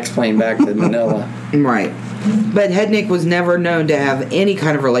next plane back to Manila. Right. But Hednick was never known to have any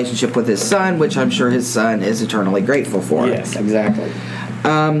kind of relationship with his son, which I'm sure his son is eternally grateful for. Yes, exactly.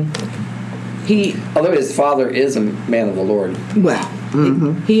 Although his father is a man of the Lord. Well,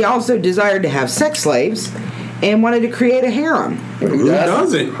 he also desired to have sex slaves and wanted to create a harem. Who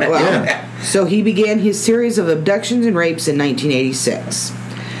doesn't? Well, so he began his series of abductions and rapes in 1986.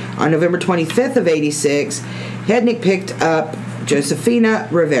 On November 25th of 86, Hednick picked up Josefina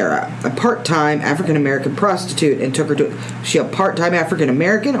Rivera, a part-time African-American prostitute, and took her to... Is she a part-time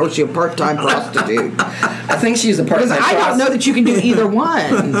African-American or is she a part-time prostitute? I think she's a part-time prostitute. Because I don't know that you can do either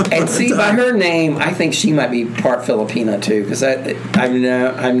one. And see, by her name, I think she might be part Filipina, too, because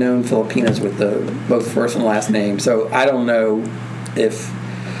I've known Filipinas with both first and last name, so I don't know if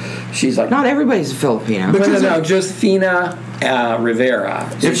she's like... Not everybody's a Filipino. No, Josefina Rivera.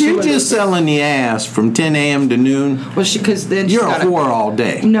 If you're just selling the ass from 10 a.m. to noon, because then you're a whore all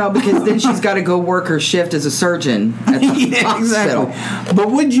day. No, because then she's got to go work her shift as a surgeon at the hospital. Exactly.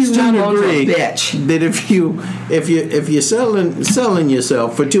 But would you not agree that if you're selling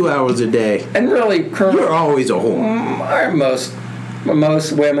yourself for 2 hours a day, and really, you're always a whore?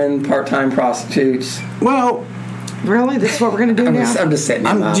 Most women part-time prostitutes. Well. Really? This is what we're going to do now? I'm just setting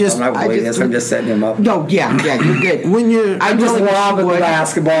him up. I'm just setting him up. No, yeah, you're good. I'm just lobbing the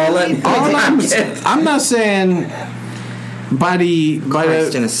basketball. I'm not saying by the way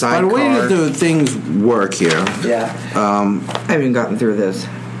that the things work here. Yeah. I haven't even gotten through this.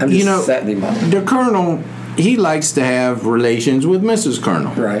 I'm just setting him up. The Colonel, he likes to have relations with Mrs.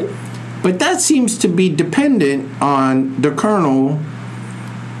 Colonel. Right. But that seems to be dependent on the Colonel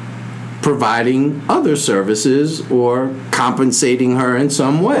providing other services or compensating her in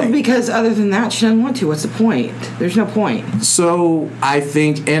some way. Well, because other than that, she doesn't want to. What's the point? There's no point. So I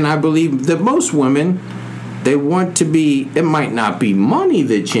think, and I believe that most women, they want to be, it might not be money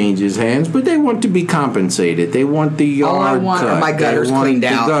that changes hands, but they want to be compensated. They want the yard all I want cut. Are my gutters cleaned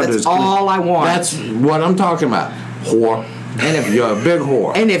out. That's all I want. That's what I'm talking about. Whore. And if you're a big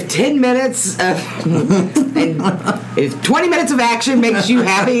whore. And if 10 minutes if 20 minutes of action makes you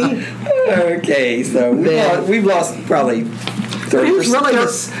happy. Okay, so we've lost probably Who's really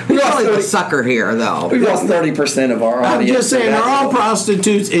the sucker here, though? We've lost 30% of our audience. I'm just saying, they're all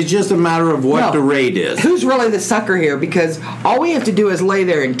prostitutes. It's just a matter of what the rate is. Who's really the sucker here? Because all we have to do is lay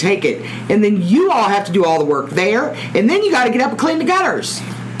there and take it, and then you all have to do all the work there, and then you got to get up and clean the gutters.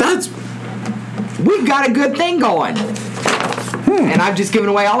 We've got a good thing going. And I've just given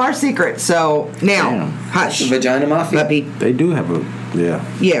away all our secrets. So now, hush. Vagina Mafia. Puppy. They do have a,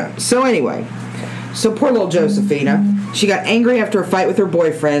 Yeah. So anyway, poor little Josephina. She got angry after a fight with her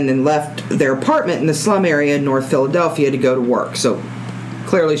boyfriend and left their apartment in the slum area in North Philadelphia to go to work. So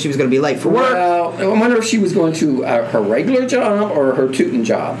clearly she was going to be late for work. Well, I wonder if she was going to her regular job or her tooting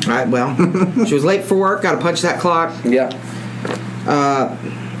job. All right, well, she was late for work. Got to punch that clock. Yeah.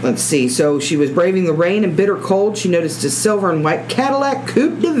 Let's see. So she was braving the rain and bitter cold. She noticed a silver and white Cadillac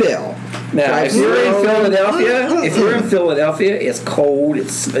Coupe de Ville. Now, if you're in Philadelphia, it's cold.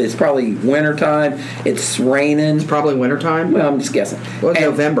 It's probably wintertime. It's raining. It's probably wintertime. Well, I'm just guessing. Well, it's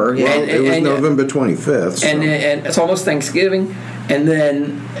November. Yeah, it was November 25th. So. And it's almost Thanksgiving. And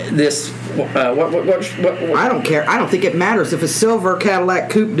then this, what? I don't care. I don't think it matters if a silver Cadillac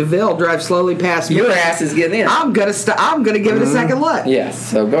Coupe de Ville drives slowly past me. Your ass is getting in. I'm gonna give it a second look. Yes.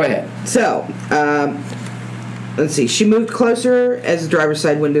 So go ahead. So, let's see. She moved closer as the driver's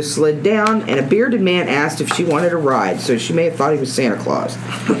side window slid down, and a bearded man asked if she wanted a ride. So she may have thought he was Santa Claus.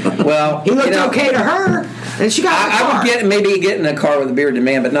 Well, he looked okay to her, and she got in the car. I would get in a car with a bearded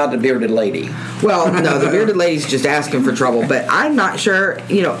man, but not the bearded lady. Well, no, the bearded lady's just asking for trouble. But I'm not sure.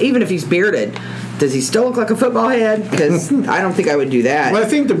 Even if he's bearded, does he still look like a football head? Because I don't think I would do that. Well, I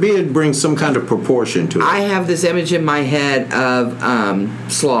think the beard brings some kind of proportion to it. I have this image in my head of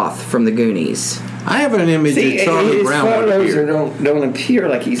Sloth from the Goonies. I have an image of Charlie Brown. His photos don't appear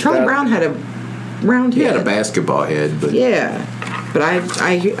like he's Charlie Brown had a round head. He had a basketball head, but yeah. But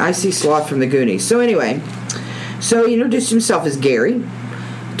I see Sloth from the Goonies. So anyway, he introduced himself as Gary.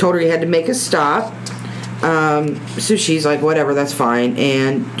 Told her he had to make a stop. So she's like, whatever, that's fine.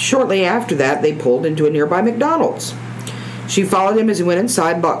 And shortly after that, they pulled into a nearby McDonald's. She followed him as he went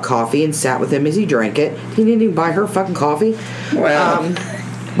inside, bought coffee, and sat with him as he drank it. He didn't even buy her fucking coffee. Well,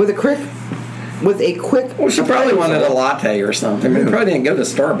 with a quick. Well, she probably wanted a latte or something. They probably didn't go to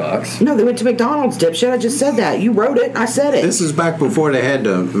Starbucks. No, they went to McDonald's, dipshit. I just said that. You wrote it. I said it. This is back before they had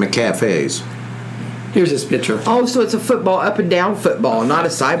the McCafes. Here's his picture. Oh, so it's a football, up and down football, not a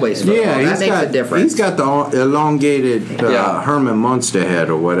sideways football. Yeah, that makes a difference. He's got the elongated Herman Munster head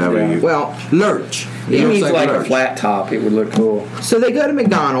or whatever. Yeah. Lurch. He needs like a flat top. It would look cool. So they go to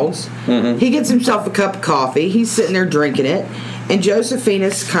McDonald's. Mm-hmm. He gets himself a cup of coffee. He's sitting there drinking it. And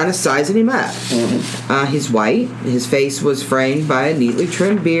Josephina's kind of sizing him up. Mm-hmm. He's white. His face was framed by a neatly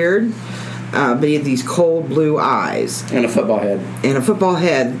trimmed beard. But he had these cold blue eyes. And a football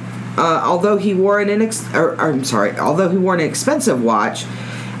head. Although he wore an expensive watch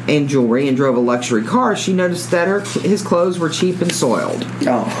and jewelry and drove a luxury car, she noticed that his clothes were cheap and soiled.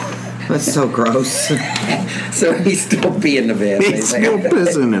 Oh. That's so gross. So he's still peeing the bed. He's still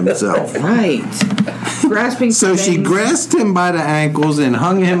pissing himself. Right. Grasping. So she grasped him by the ankles and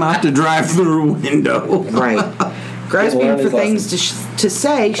hung him out the drive-through window. Right. Grasping for things to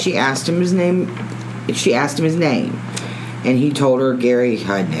say, she asked him his name. And he told her Gary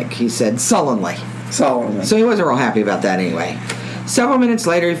Heidnick. He said sullenly. So he wasn't real happy about that anyway. Several minutes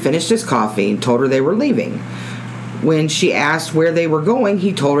later, he finished his coffee and told her they were leaving. When she asked where they were going,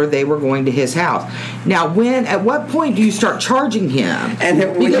 he told her they were going to his house. Now, at what point do you start charging him? And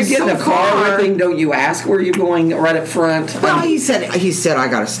when you get in the car with him, don't you ask where you're going right up front? Well, he said I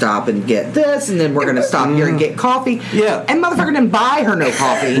got to stop and get this, and then we're going to stop here and get coffee. Yeah. And motherfucker didn't buy her no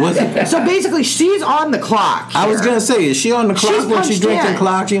coffee. So basically, she's on the clock here. I was going to say, is she on the clock when she's drinking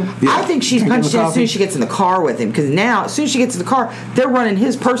clocking? Yeah. I think she's punched in as soon as she gets in the car with him, because now, as soon as she gets in the car, they're running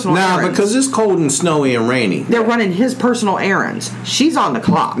his personal errands. Because it's cold and snowy and rainy. They're running his personal errands. She's on the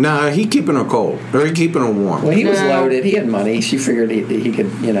clock. Nah, he keeping her cold. Or he keeping her warm. Well, he was loaded. He had money. She figured he could, he could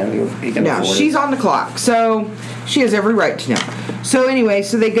afford it. She's on the clock. So she has every right to know. So anyway,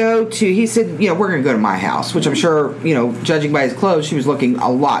 they go to, he said, we're going to go to my house, which I'm sure, judging by his clothes, she was looking a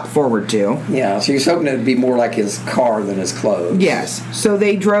lot forward to. Yeah, she was hoping it would be more like his car than his clothes. Yes. So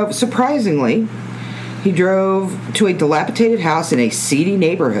they drove, surprisingly, he drove to a dilapidated house in a seedy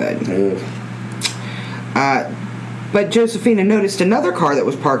neighborhood. But Josephina noticed another car that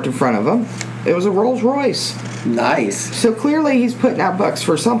was parked in front of him. It was a Rolls Royce. Nice. So clearly he's putting out bucks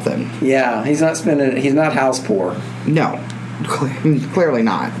for something. Yeah, he's not house poor. No, clearly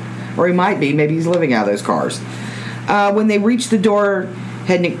not. Or he might be. Maybe he's living out of those cars. When they reached the door,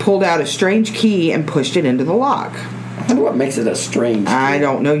 Heidnick pulled out a strange key and pushed it into the lock. I wonder what makes it a strange I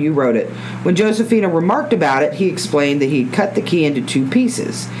don't know. You wrote it. When Josephina remarked about it, he explained that he'd cut the key into 2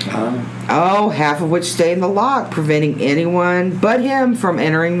 pieces. Half of which stayed in the lock, preventing anyone but him from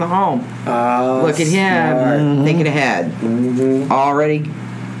entering the home. Look at him, thinking ahead.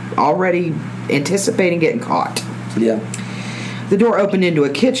 Already anticipating getting caught. Yeah. The door opened into a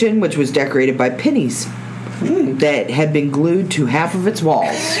kitchen, which was decorated by pennies that had been glued to half of its walls.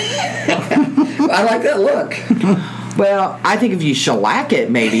 I like that look. Well, I think if you shellac it,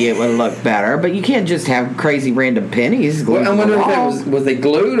 maybe it would look better, but you can't just have crazy random pennies glued I to wonder the if wall. it was they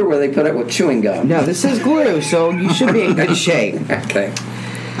glued or were they put up with chewing gum? No, this says glue, so you should be in good shape. Okay.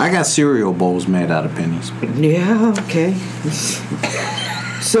 I got cereal bowls made out of pennies. Yeah, okay.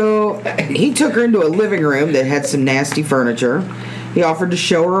 So he took her into a living room that had some nasty furniture. He offered to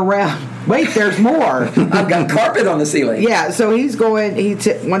show her around. Wait, there's more. I've got carpet on the ceiling. Yeah, so he's going,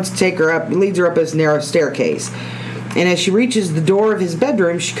 wants to take her up, leads her up this narrow staircase. And as she reaches the door of his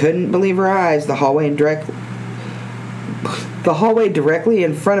bedroom, she couldn't believe her eyes. The hallway directly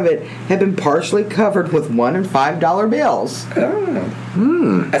in front of it had been partially covered with $1 and $5 bills.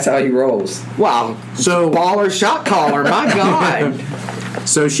 That's how he rolls. Wow. So- baller shot caller, my God.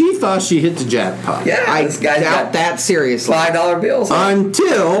 So she thought she hit the jackpot. Yeah, I this guy's doubt got that seriously. $5 bills.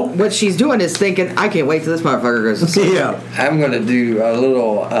 Until... What she's doing is thinking, I can't wait till this motherfucker goes to sleep. Yeah. I'm going to do a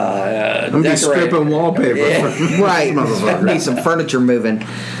little I'm just decorate. stripping wallpaper. Right. Motherfucker. Need some furniture moving.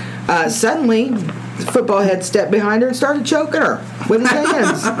 Suddenly, the football head stepped behind her and started choking her with his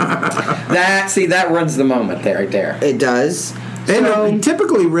hands. That runs the moment right there. It does. And So, it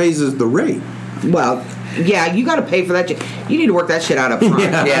typically raises the rate. well, yeah, you got to pay for that. You need to work that shit out up front.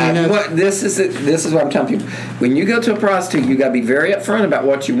 Yeah. Yeah, this is what I'm telling people. When you go to a prostitute, you got to be very upfront about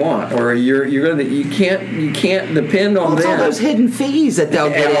what you want, or you can't depend on Well, it's all them. those hidden fees that they'll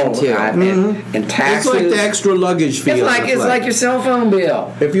get into. And taxes. It's like the extra luggage fee. It's like your cell phone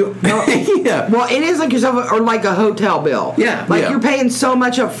bill. If you... yeah. Well, it is like yourself, or like a hotel bill. Yeah. Like Yeah. you're paying so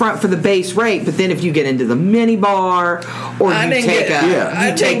much up front for the base rate, but then if you get into the mini bar, or I you didn't take get- I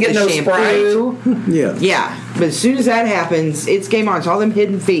you didn't take get the no shampoo. Yeah. Yeah, but as soon as that happens, it's game on. It's all them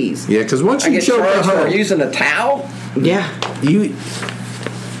hidden fees. Yeah, because once I you get choke the charged for hoe, using a towel. Yeah.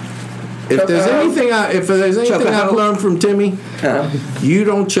 if there's anything I've hoe. learned from Timmy, you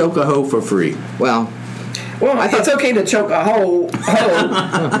don't choke a hoe for free. Well, It's okay to choke a hoe,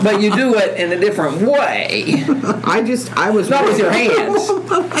 but you do it in a different way. I was Not with your hands.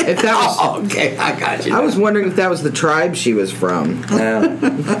 If that was, Okay, I got you. I was wondering if that was the tribe she was from,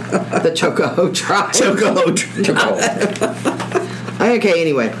 the Chocoho tribe. Okay,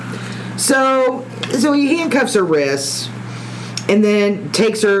 anyway, so he handcuffs her wrists and then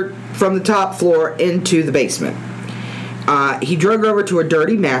takes her from the top floor into the basement. He drug her over to a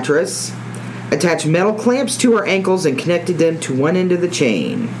dirty mattress, attached metal clamps to her ankles, and connected them to one end of the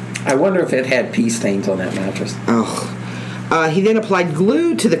chain. I wonder if it had pee stains on that mattress. He then applied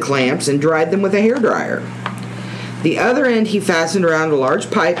glue to the clamps and dried them with a hairdryer. The other end he fastened around a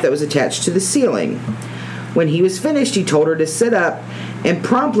large pipe that was attached to the ceiling. When he was finished, he told her to sit up and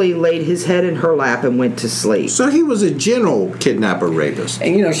promptly laid his head in her lap and went to sleep. So he was a general kidnapper rapist.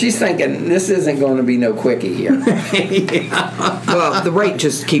 And she's thinking this isn't going to be no quickie here. Well, the rate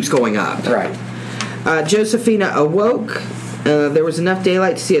just keeps going up. Right. Josephina awoke. There was enough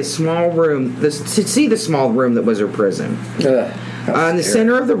daylight to see a small room, the small room that was her prison. In the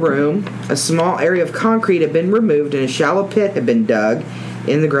center of the room, a small area of concrete had been removed and a shallow pit had been dug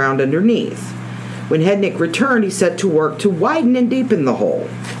in the ground underneath. When Hednick returned, he set to work to widen and deepen the hole.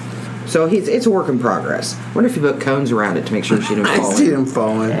 So it's a work in progress. I wonder if he put cones around it to make sure she didn't fall I see in. him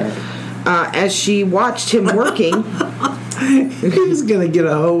falling. As she watched him working, He's gonna get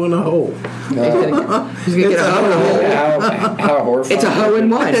a hoe in a hole. he's gonna get a hoe in a hole. How horrifying. It's a hoe in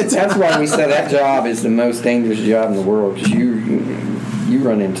one. That's why we said that job is the most dangerous job in the world, because you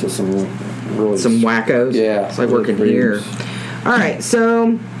run into some really... Some wackos. Yeah. It's like working here. All right,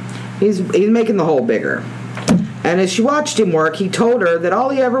 so he's making the hole bigger. And as she watched him work, he told her that all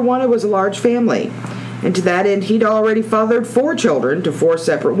he ever wanted was a large family. And to that end, he'd already fathered 4 children to 4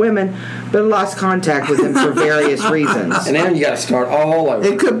 separate women, but lost contact with them for various reasons. And now you got to start all over.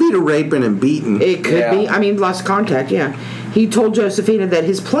 It could be the raping and beating. It could Yeah. be. I mean, lost contact, yeah. He told Josephina that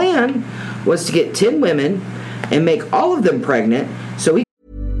his plan was to get 10 women and make all of them pregnant so he...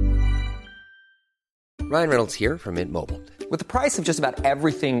 Ryan Reynolds here from Mint Mobile. With the price of just about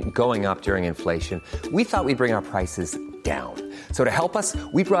everything going up during inflation, we thought we'd bring our prices down. So to help us,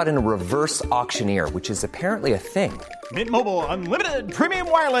 we brought in a reverse auctioneer, which is apparently a thing. Mint Mobile Unlimited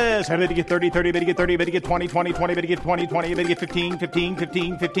Premium Wireless. How to get 30, 30, bit to get 30, bit to get 20, 20, 20, bit to get 20, 20, bit to get 15, 15,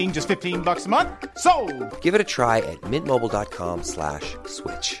 15, 15, just $15 a month? Sold! Give it a try at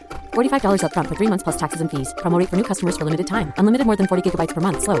mintmobile.com/switch. $45 up front for 3 months plus taxes and fees. Promo rate for new customers for limited time. Unlimited more than 40 gigabytes per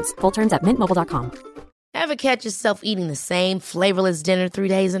month. Slows full terms at mintmobile.com. Ever catch yourself eating the same flavorless dinner 3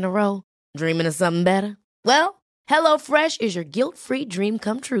 days in a row? Dreaming of something better? Well, HelloFresh is your guilt-free dream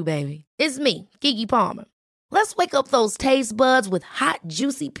come true, baby. It's me, Keke Palmer. Let's wake up those taste buds with hot,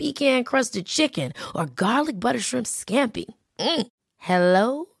 juicy pecan-crusted chicken or garlic butter shrimp scampi.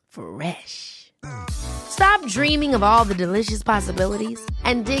 Hello Fresh. Stop dreaming of all the delicious possibilities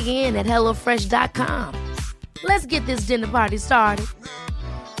and dig in at HelloFresh.com. Let's get this dinner party started.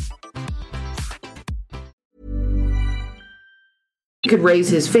 He could raise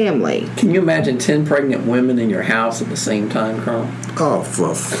his family. Can you imagine 10 pregnant women in your house at the same time, Carl? Oh,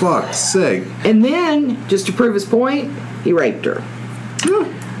 for fuck's sake. And then, just to prove his point, he raped her.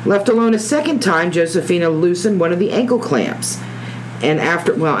 Left alone a second time, Josephina loosened one of the ankle clamps. And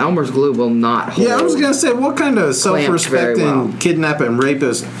after, Elmer's glue will not hold. Yeah, I was going to say, what kind of self-respecting kidnapping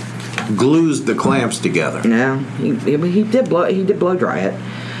rapist glues the clamps together? No, he did blow dry it.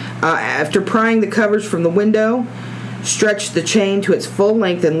 After prying the covers from the window, stretched the chain to its full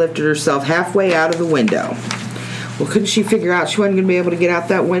length and lifted herself halfway out of the window. Well, couldn't she figure out she wasn't going to be able to get out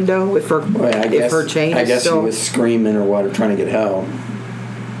that window if her chain I guess still... she was screaming or what, or trying to get help.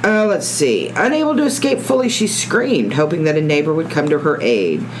 Let's see. Unable to escape fully, she screamed, hoping that a neighbor would come to her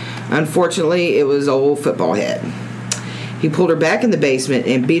aid. Unfortunately, it was old football head. He pulled her back in the basement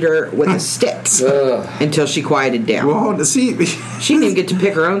and beat her with a stick until she quieted down. Well, see, she didn't even get to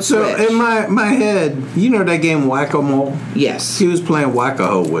pick her own switch. So in my head, you know that game Whack-A-Mole? Yes. He was playing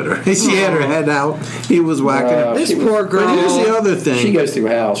Whack-A-Hole with her. She had her head out. He was whacking her. This poor girl. But here's the other thing. She goes through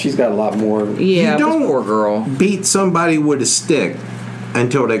hell. She's got a lot more. Yeah, you don't this poor girl. beat somebody with a stick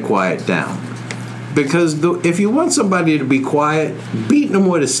until they quiet down. Because if you want somebody to be quiet, beating them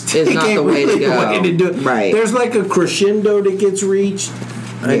with a stick is not the way to go. Way to do it. Right. There's like a crescendo that gets reached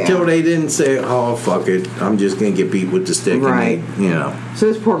until they didn't say, "Oh fuck it, I'm just gonna get beat with the stick." Right. And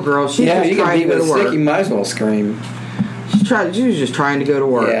So this poor girl, she's you just trying to go to work. Stick, you might as well scream. She was just trying to go to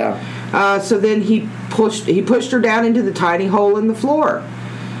work. Yeah. So then he pushed her down into the tiny hole in the floor.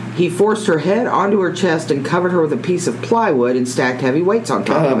 He forced her head onto her chest and covered her with a piece of plywood and stacked heavy weights on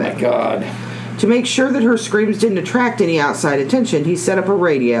top of it. Oh my God. To make sure that her screams didn't attract any outside attention, he set up a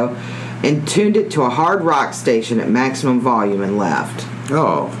radio and tuned it to a hard rock station at maximum volume and left.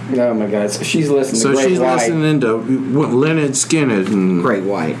 Oh my God! So she's listening. So to she's White. listening to Leonard Skinner and Great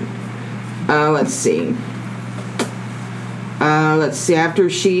White. Let's see. After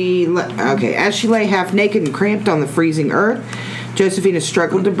she as she lay half naked and cramped on the freezing earth, Josephina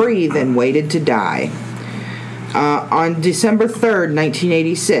struggled to breathe and waited to die. On December 3rd,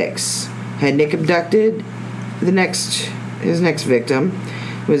 1986, Hednick abducted his next victim.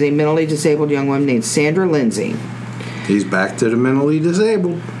 It was a mentally disabled young woman named Sandra Lindsay. He's back to the mentally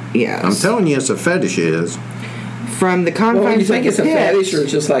disabled. Yes. I'm telling you, it's a fetish. It is. From the confines Well, you think of it's a pit, fetish or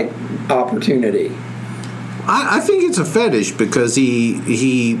just like opportunity? I think it's a fetish because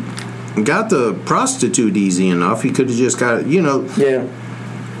he got the prostitute easy enough. He could have just got Yeah.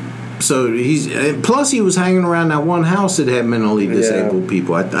 So plus he was hanging around that one house that had mentally disabled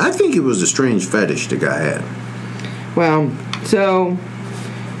people. I think it was a strange fetish the guy had. Well, so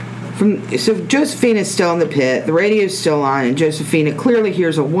Josephina's still in the pit. The radio's still on, and Josephina clearly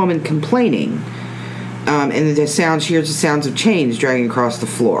hears a woman complaining. And she hears the sounds of chains dragging across the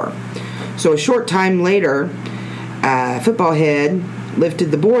floor. So a short time later, Football Head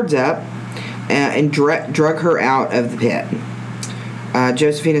lifted the boards up and drug her out of the pit.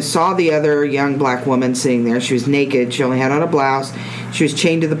 Josephina saw the other young black woman sitting there. She was naked. She only had on a blouse. She was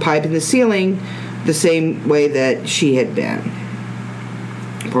chained to the pipe in the ceiling the same way that she had been.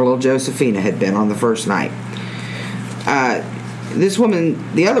 Poor little Josephina had been on the first night.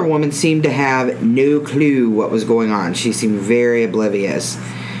 The other woman seemed to have no clue what was going on. She seemed very oblivious.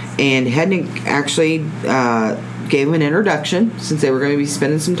 And Hednick actually gave him an introduction, since they were going to be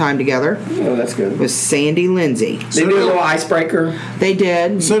spending some time together. Oh, that's good. With Sandy Lindsay. They did a little icebreaker. They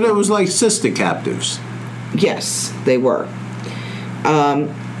did. So that was like sister captives. Yes, they were.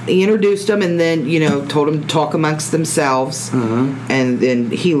 He introduced them and then, told them to talk amongst themselves. Mm-hmm. And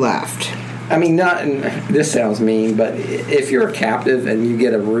then he left. I mean, this sounds mean, but if you're a captive and you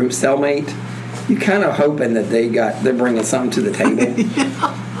get a room cellmate, you kind of hoping that they're bringing something to the table.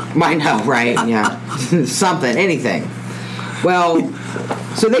 I know, right? Yeah. Something, anything. Well,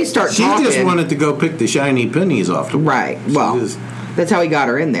 So they start She talking. just wanted to go pick the shiny pennies off the wall. Right. Well, that's how he got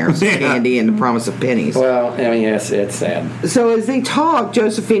her in there. Some candy and the promise of pennies. Well, I mean, yes, it's sad. So as they talk,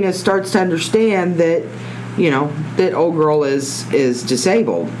 Josephina starts to understand that, that old girl is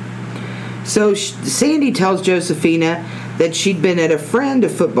disabled. So Sandy tells Josephina that she'd been at a friend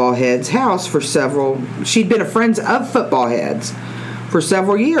of Football Head's house she'd been a friend of Football Head's for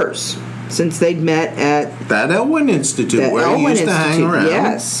several years since they'd met at that Elwyn Institute where he used to hang around.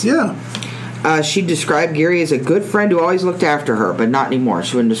 Yes. Yeah. She described Gary as a good friend who always looked after her, but not anymore.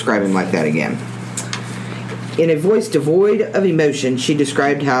 She wouldn't describe him like that again. In a voice devoid of emotion, she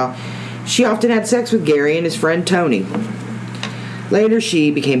described how she often had sex with Gary and his friend Tony. Later,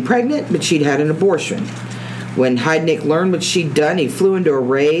 she became pregnant, but she'd had an abortion. When Heidnik learned what she'd done, he flew into a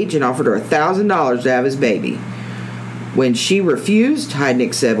rage and offered her $1,000 to have his baby. When she refused,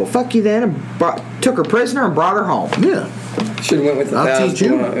 Heidnik said, "Well, fuck you then," and took her prisoner and brought her home. Yeah. Should have went with the I'll teach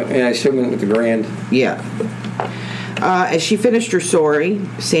you. Yeah, I should have went with the grand. Yeah. As she finished her story,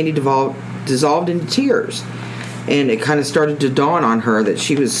 Sandy dissolved into tears, and it kind of started to dawn on her that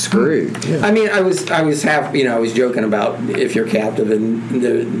she was screwed. Yeah. I mean, I was joking about if you're captive and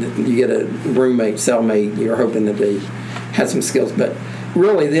you get a roommate, cellmate, you're hoping that they had some skills, but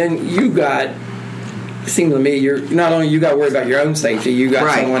really, then you got. It seems to me you're not only you got to worry about your own safety, you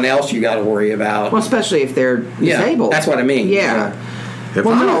got someone else you got to worry about. Well, especially if they're disabled. Yeah, that's what I mean. Yeah. If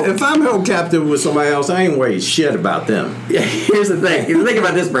I'm held captive with somebody else, I ain't worried shit about them. Yeah, here's the thing. Think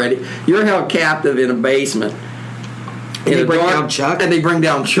about this, Brady. You're held captive in a basement. And they bring down Chuck. And they bring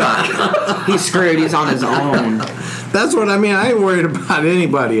down Chuck. He's screwed. He's on his own. That's what I mean. I ain't worried about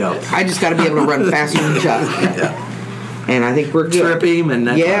anybody else. I just got to be able to run faster than Chuck. Yeah. And I think we're good. Trip him and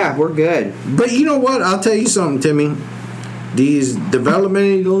we're good. But you know what? I'll tell you something, Timmy. These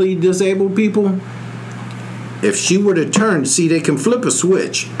developmentally disabled people, if she were to turn, see, they can flip a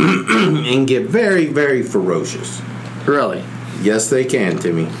switch and get very, very ferocious. Really? Yes, they can,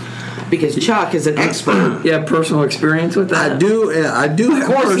 Timmy. Because Chuck is an expert. You have personal experience with that? I do have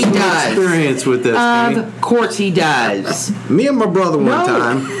personal experience with this. Of course he does. Me and my brother one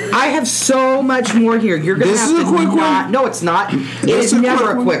time. I have so much more here. You're going to have to. This is a quick one? No, it's not. It is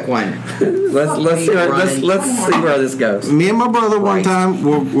never a quick one. Let's see where this goes. Me and my brother one time,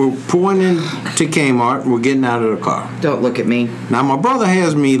 we're pulling into Kmart. We're getting out of the car. Don't look at me. Now, my brother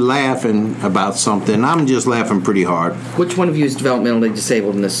has me laughing about something. I'm just laughing pretty hard. Which one of you is developmentally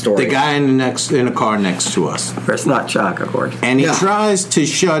disabled in this story? The guy in the car next to us. It's not Chuck, of course. And he tries to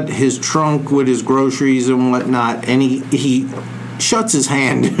shut his trunk with his groceries and whatnot, and he shuts his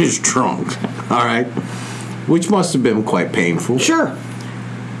hand in his trunk, all right? Which must have been quite painful. Sure.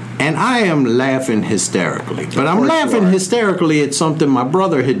 And I am laughing hysterically. But I'm laughing hysterically at something my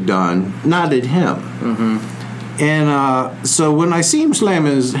brother had done, not at him. Mm-hmm. And so when I see him slam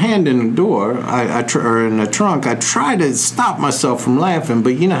his hand in the door, or in the trunk, I try to stop myself from laughing,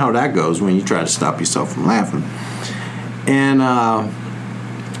 but you know how that goes when you try to stop yourself from laughing. And,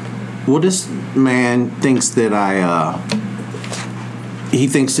 this man thinks that he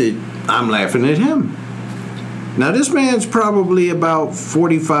thinks that I'm laughing at him. Now, this man's probably about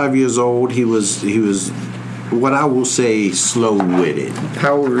 45 years old. He was what I will say slow-witted.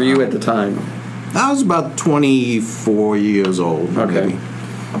 How old were you at the time? I was about 24 years old. Okay. Maybe.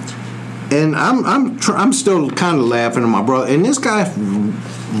 And I'm still kind of laughing at my brother. And this guy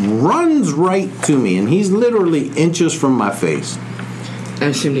runs right to me, and he's literally inches from my face. I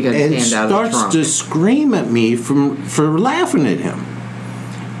assume he got his hand out of the trunk. And starts to scream at me for laughing at him.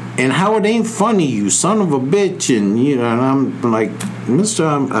 And how it ain't funny, you son of a bitch. And, and I'm like, mister,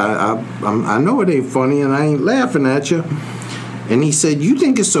 I know it ain't funny, and I ain't laughing at you. And he said, you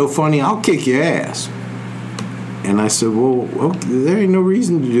think it's so funny, I'll kick your ass. And I said, well, okay, there ain't no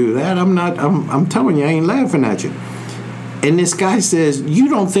reason to do that. I'm telling you, I ain't laughing at you. And this guy says, you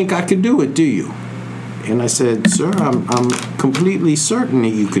don't think I could do it, do you? And I said, sir, I'm completely certain that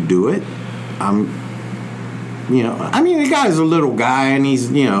you could do it. The guy's a little guy, and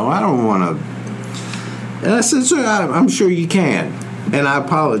he's, I don't want to. And I said, sir, I'm sure you can. And I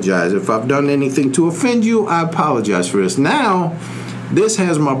apologize. If I've done anything to offend you, I apologize for this. Now, this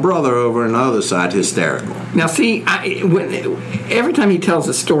has my brother over on the other side hysterical. Now, see, every time he tells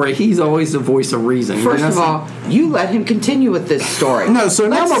a story, he's always the voice of reason. First of all, you let him continue with this story. No, so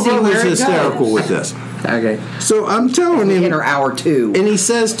now my brother's hysterical goes. with this. Okay. So I'm telling him. In hour 2. And he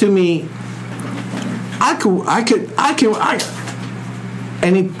says to me, I could.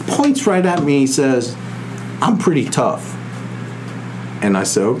 And he points right at me. He says, I'm pretty tough. And I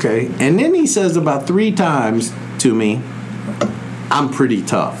said, okay. And then he says about 3 times to me, I'm pretty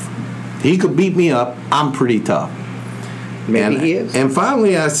tough. He could beat me up. I'm pretty tough. Maybe he is. And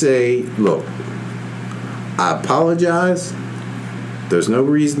finally I say, look, I apologize. There's no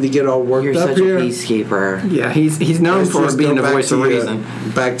reason to get all worked You're up such here. a peacekeeper. Yeah, he's known Let's for just being go the back voice to of your- reason.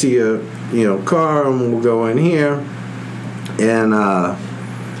 Back to your car, and we'll go in here. And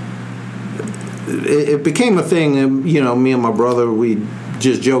it became a thing. And, me and my brother, we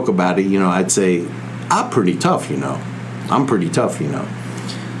just joke about it. I'd say, I'm pretty tough. I'm pretty tough.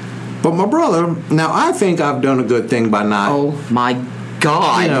 But my brother, now I think I've done a good thing by not. Oh my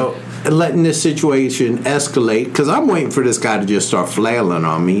God. Letting this situation escalate, because I'm waiting for this guy to just start flailing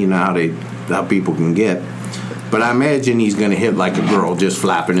on me. You know how people can get. But I imagine he's going to hit like a girl, just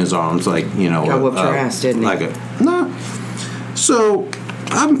flapping his arms like, Got whooped your ass, didn't he? No. So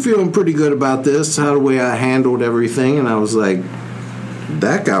I'm feeling pretty good about this, how the way I handled everything, and I was like,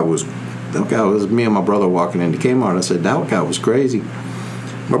 that guy was me and my brother walking into Kmart. I said, that guy was crazy.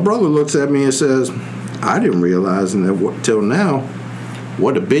 My brother looks at me and says, I didn't realize till now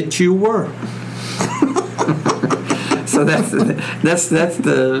what a bitch you were. So that's the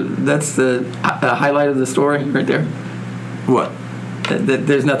highlight of the story right there. What?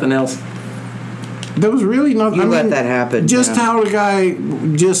 There's nothing else. There was really nothing. You let that happen. Just how the guy,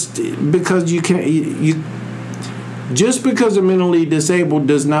 just because you can't, just because they're mentally disabled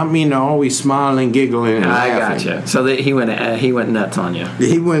does not mean they're always smiling and giggling and I laughing. gotcha. So he went nuts on you.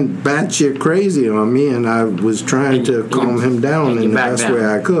 He went batshit crazy on me, and I was trying to calm him down in the best way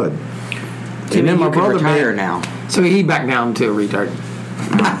I could. And then my brother retire now. So he backed down to a retard.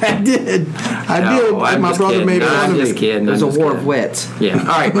 I did. And my brother made fun of me. I'm just kidding. It was a war of wits. Yeah. All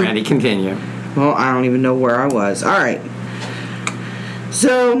right, Randy, continue. Well, I don't even know where I was. All right.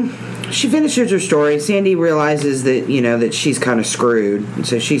 So she finishes her story. Sandy realizes that, that she's kind of screwed, and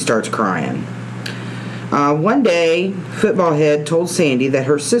so she starts crying. One day, Football Head told Sandy that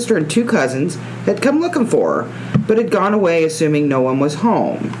her sister and 2 cousins had come looking for her, but had gone away assuming no one was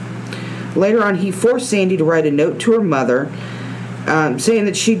home. Later on, he forced Sandy to write a note to her mother, saying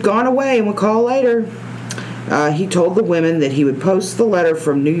that she'd gone away and would call later. He told the women that he would post the letter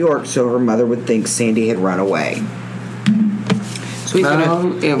from New York so her mother would think Sandy had run away. So he's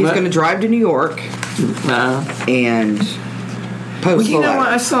going to drive to New York and post the letter. What?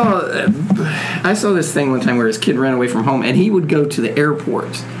 I saw this thing one time where his kid ran away from home, and he would go to the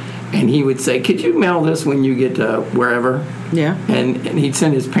airport, and he would say, "Could you mail this when you get to wherever?" Yeah. And he'd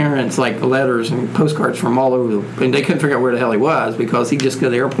send his parents letters and postcards from all over, and they couldn't figure out where the hell he was because he'd just go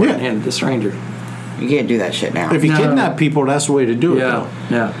to the airport and hand it to a stranger. You can't do that shit now. If you kidnap people, that's the way to do it. Yeah.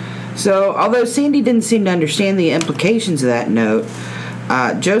 Yeah. So, although Sandy didn't seem to understand the implications of that note,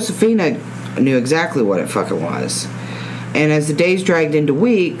 Josephina knew exactly what it fucking was. And as the days dragged into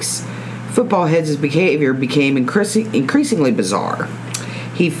weeks, Football Head's behavior became increasingly bizarre.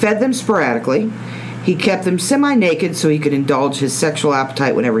 He fed them sporadically. He kept them semi-naked so he could indulge his sexual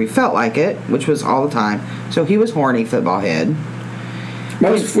appetite whenever he felt like it, which was all the time. So he was horny, Football Head.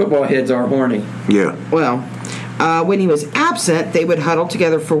 Most football heads are horny. Yeah. Well, when he was absent, they would huddle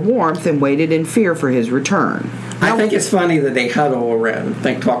together for warmth and waited in fear for his return. I think it's funny that they huddle around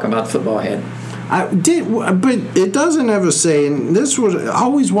and talk about Football Head. I did, but it doesn't ever say. And I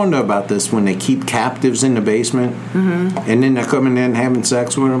always wonder about this when they keep captives in the basement, and then they're coming in and having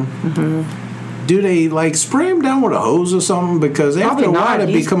sex with them. Mm-hmm. Do they spray him down with a hose or something? Because after a while,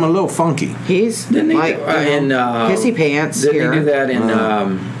 they become a little funky. He's in pissy pants. Didn't he do that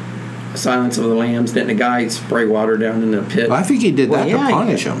in Silence of the Lambs? Didn't the guy spray water down in the pit? Well, I think he did that to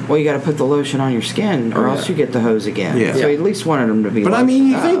punish him. Well, you got to put the lotion on your skin, or else you get the hose again. Yeah. So he at least wanted him to be. But I mean,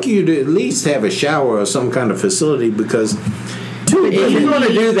 you think you'd at least have a shower or some kind of facility because. If you're going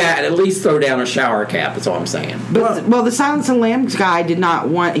to do that, at least throw down a shower cap. That's all I'm saying. But well, the Silence of the Lambs guy didn't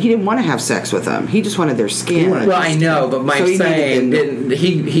want to have sex with them. He just wanted their skin. Well, I know, but Mike's saying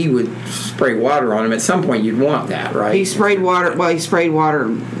he would spray water on him. At some point, you'd want that, right? He sprayed water. Well, he sprayed water.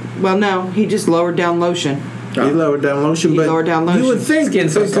 Well, no, he just lowered down lotion. He lowered down lotion, but you would think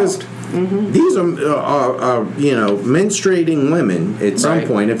because these are menstruating women at some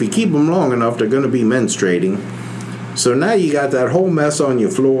point. If you keep them long enough, they're going to be menstruating. So now you got that whole mess on your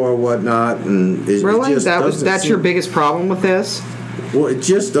floor or whatnot, and that's your biggest problem with this. Well, it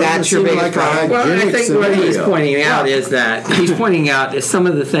just doesn't seem like a hygienic Well, I think scenario. what he's pointing out is that some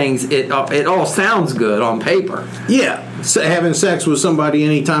of the things. It all sounds good on paper. Yeah, so having sex with somebody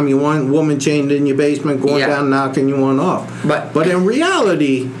anytime you want, woman chained in your basement, going down, knocking you one off. But in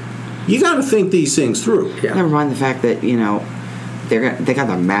reality, you got to think these things through. Yeah. Never mind the fact that they got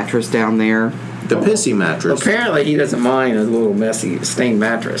the mattress down there. The pissy mattress. Apparently, he doesn't mind a little messy stained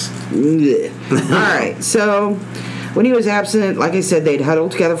mattress. All right, so when he was absent, like I said, they'd huddle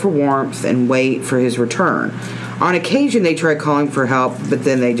together for warmth and wait for his return. On occasion, they tried calling for help, but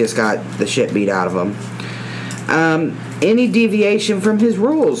then they just got the shit beat out of them. Any deviation from his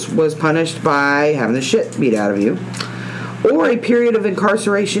rules was punished by having the shit beat out of you, or a period of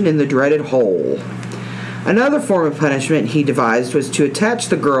incarceration in the dreaded hole. Another form of punishment he devised was to attach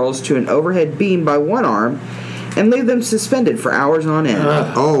the girls to an overhead beam by one arm and leave them suspended for hours on end.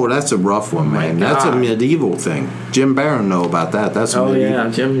 Oh, that's a rough one, man. That's a medieval thing. Jim Barron know about that. That's a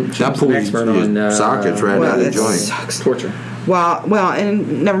medieval. Jim's that an expert on sockets right out of the joint. Sucks. Torture. Well,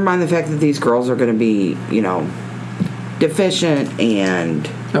 and never mind the fact that these girls are going to be, deficient and.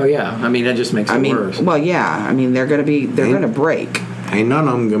 Oh yeah, I mean that just makes it worse. Well, yeah, I mean they're going to break. Ain't none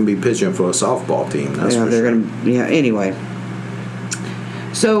of them going to be pitching for a softball team. That's for sure. Anyway.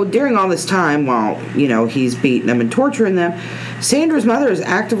 So during all this time, while he's beating them and torturing them, Sandra's mother is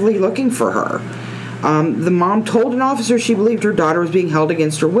actively looking for her. The mom told an officer she believed her daughter was being held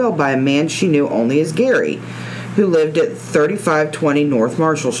against her will by a man she knew only as Gary, who lived at 3520 North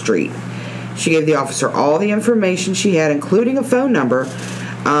Marshall Street. She gave the officer all the information she had, including a phone number,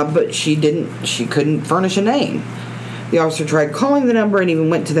 but she couldn't furnish a name. The officer tried calling the number and even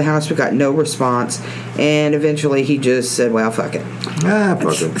went to the house but got no response. And eventually he just said, well, fuck it.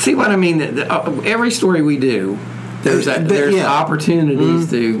 Fuck it. See what I mean? Every story we do, there's opportunities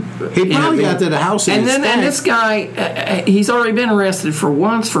to. He probably got to the house and this guy, he's already been arrested for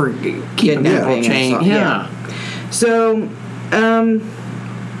once for keeping people chained. Yeah. So,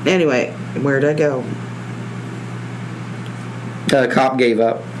 anyway, where'd I go? The cop gave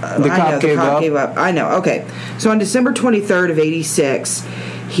up. The cop gave up. I know. Okay. So on December 23rd of 86,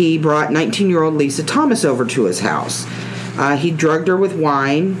 he brought 19-year-old Lisa Thomas over to his house. He drugged her with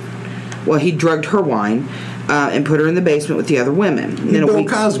wine. Well, he drugged her wine and put her in the basement with the other women. He Bill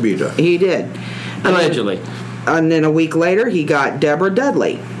Cosby'd her. He did. Allegedly. And then a week later, he got Deborah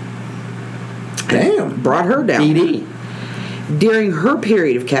Dudley. Damn. Brought her down. DD. During her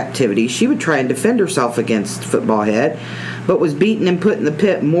period of captivity, she would try and defend herself against Football Head, but was beaten and put in the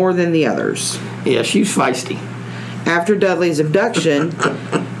pit more than the others. Yeah, she's feisty. After Dudley's abduction,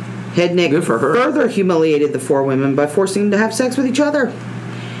 Hednick further humiliated the four women by forcing them to have sex with each other.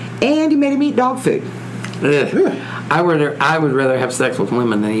 And he made them eat dog food. I would rather have sex with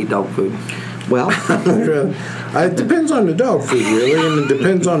women than eat dog food. Well, it depends on the dog food, really, and it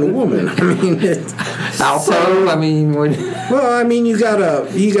depends on the woman. I mean, you got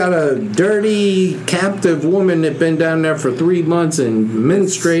a dirty captive woman that been down there for 3 months and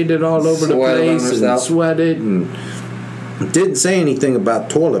menstruated all over the place and sweated and didn't say anything about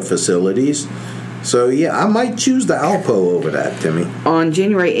toilet facilities. So yeah, I might choose the Alpo over that, Timmy. On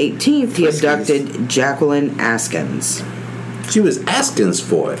January 18th, he abducted Jacqueline Askins. She was Askins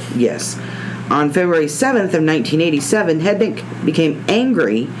for it. Yes. On February 7th of 1987, Hednick became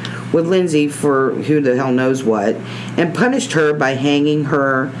angry with Lindsay for who the hell knows what, and punished her by hanging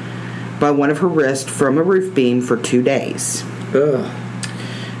her by one of her wrists from a roof beam for 2 days.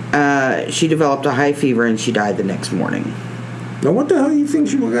 She developed a high fever and she died the next morning. Now, what the hell do you think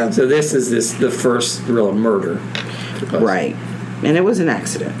she would have? So this is the first real murder. Right. And it was an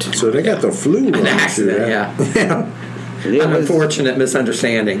accident. So they got the flu. An accident, yeah. An unfortunate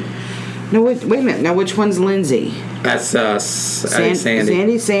misunderstanding. No, wait a minute. Now, which one's Lindsay? That's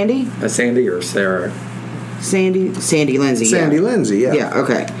Sandy. Sandy? Sandy or Sarah? Sandy Lindsay. Sandy Lindsay, yeah. Yeah,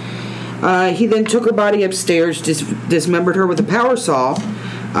 okay. He then took her body upstairs, dismembered her with a power saw,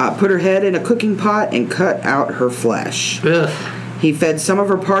 put her head in a cooking pot, and cut out her flesh. Ugh. He fed some of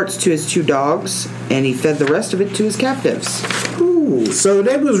her parts to his 2 dogs, and he fed the rest of it to his captives. Ooh, so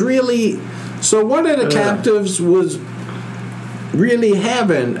that was really... So one of the captives was really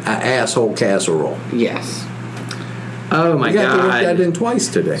having an asshole casserole. Yes. Oh my God! You got to work that in twice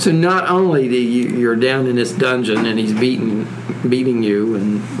today. So not only do you're down in this dungeon and he's beating you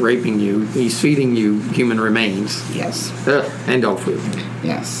and raping you, he's feeding you human remains. Yes. And dog food.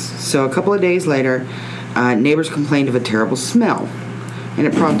 Yes. So a couple of days later, neighbors complained of a terrible smell, and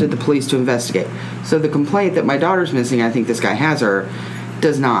it prompted the police to investigate. So the complaint that my daughter's missing, I think this guy has her,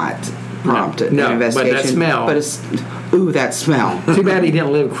 does not prompt an investigation. But that smell. Ooh, that smell. Too bad he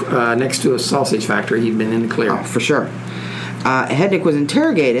didn't live next to a sausage factory. He'd been in the clear. Oh, for sure. Hednick was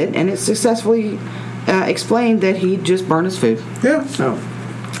interrogated, and it successfully explained that he just burned his food. Yeah. Oh.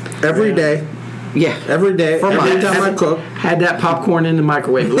 Every day. Yeah. Every day. Every time I cook. Had that popcorn in the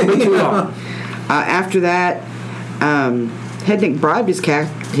microwave a little bit too long. After that, Hednick bribed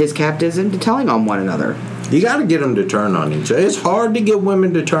his captives into telling on one another. You got to get them to turn on each other. It's hard to get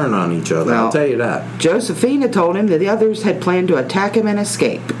women to turn on each other, I'll tell you that. Josephina told him that the others had planned to attack him and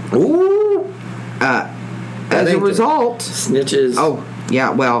escape. Ooh! As a result... Snitches. Oh,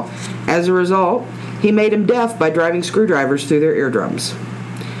 yeah, well, as a result, He made them deaf by driving screwdrivers through their eardrums.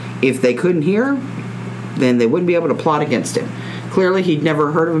 If they couldn't hear, then they wouldn't be able to plot against him. Clearly, he'd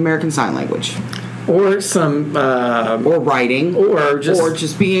never heard of American Sign Language. Or some... or writing. Or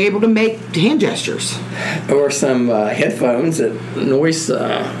just being able to make hand gestures. Or some headphones, noise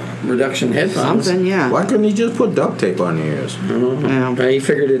reduction headphones. Something, yeah. Why couldn't he just put duct tape on the ears? Mm-hmm. He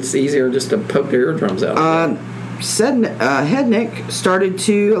figured it's easier just to poke their eardrums out. Hednick started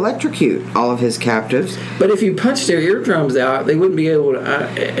to electrocute all of his captives. But if you punch their eardrums out, they wouldn't be able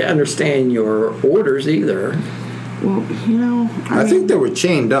to understand your orders either. Well, you know... I think they were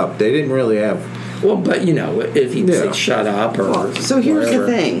chained up. They didn't really have... Well, but, you know, if he say shut up or... Well, so here's the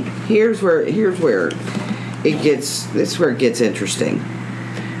thing. Here's where it gets interesting.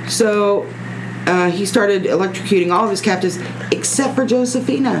 So, he started electrocuting all of his captives except for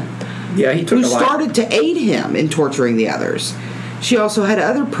Josephina. Yeah, he took who started to aid him in torturing the others. She also had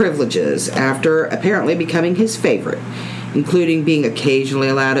other privileges after apparently becoming his favorite, including being occasionally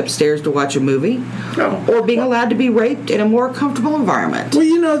allowed upstairs to watch a movie, or being allowed to be raped in a more comfortable environment. Well,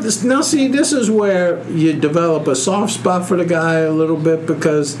 you know, this is where you develop a soft spot for the guy a little bit,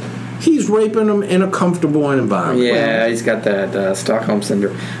 because he's raping them in a comfortable environment. Yeah, he's got that Stockholm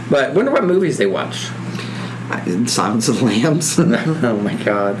Syndrome. But I wonder what movies they watch. Silence of the Lambs. Oh my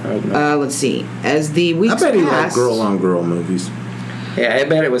God. Let's see. As the weeks passed... I bet he liked girl-on-girl movies. Yeah, I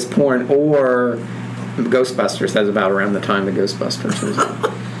bet it was porn or Ghostbusters. That's about around the time the Ghostbusters was.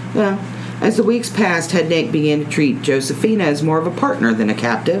 Yeah. As the weeks passed, Hednick began to treat Josephina as more of a partner than a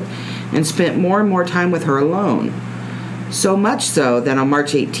captive and spent more and more time with her alone. So much so that on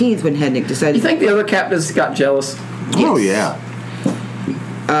March 18th, when Hednick decided... You think the other captives got jealous? Yes. Oh, yeah.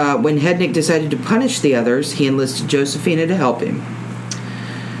 When Hednick decided to punish the others, he enlisted Josephina to help him.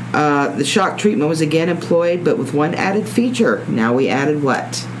 The shock treatment was again employed, but with one added feature. Now we added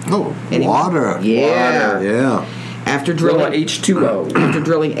what? Oh, water. Yeah. Water. Yeah. After drilling H2O. After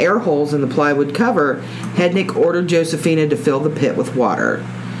drilling air holes in the plywood cover, Hednick ordered Josephina to fill the pit with water.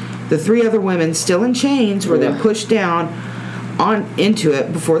 The three other women, still in chains, were then pushed down into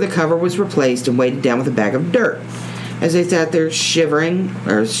it before the cover was replaced and weighted down with a bag of dirt. As they sat there shivering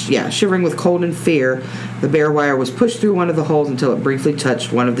with cold and fear, the bare wire was pushed through one of the holes until it briefly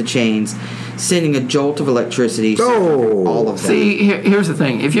touched one of the chains, sending a jolt of electricity through all of them. See, here's the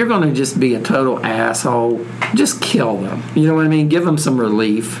thing. If you're going to just be a total asshole, just kill them. You know what I mean? Give them some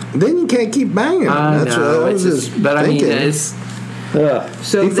relief. Then you can't keep banging them. I know. I mean, it's...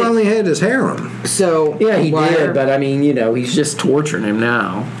 So he finally had his harem. So yeah, he did, but I mean, you know, he's just torturing him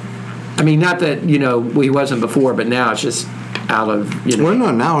now. I mean, not that, you know, he wasn't before, but now it's just out of, you know. Well, no,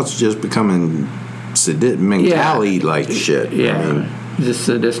 now it's just becoming Mengali-like shit. Yeah, I mean, just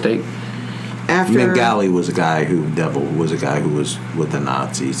sadistic. Mengali was a guy who was with the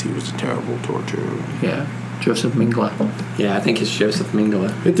Nazis. He was a terrible torturer. Yeah, Joseph Mengele. Yeah, I think it's Joseph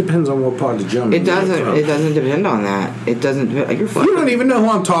Mengele. It depends on what part of Germany. It doesn't depend on that. It doesn't. You don't even know who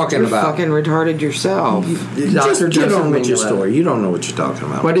I'm talking about. You're fucking retarded yourself. Just get on with your story. You don't know what you're talking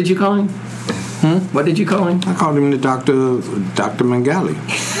about. What did you call him? What did you call him? I called him the Dr. Mengali.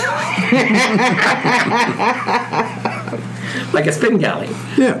 Like a spin galley.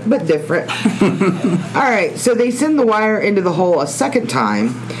 Yeah. But different. All right, so they send the wire into the hole a second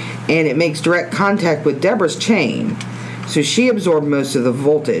time, and it makes direct contact with Deborah's chain. So she absorbed most of the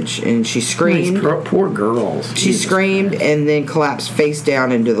voltage, and she screamed. Poor girls. She screamed and then collapsed face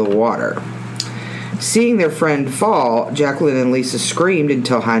down into the water. Seeing their friend fall, Jacqueline and Lisa screamed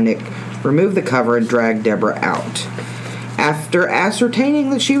until Hednick removed the cover and dragged Deborah out. After ascertaining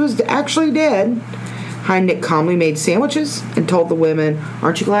that she was actually dead, Hednick calmly made sandwiches and told the women,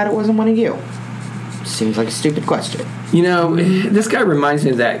 "Aren't you glad it wasn't one of you?" Seems like a stupid question. You know, this guy reminds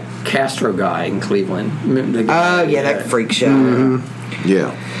me of that Castro guy in Cleveland. That freak show. Mm-hmm.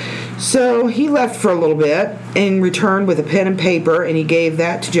 Yeah. So he left for a little bit and returned with a pen and paper, and he gave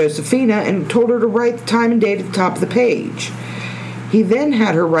that to Josephina and told her to write the time and date at the top of the page. He then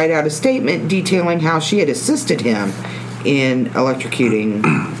had her write out a statement detailing how she had assisted him in electrocuting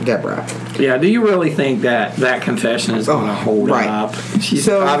Deborah. Yeah, do you really think that confession is going to hold up? She's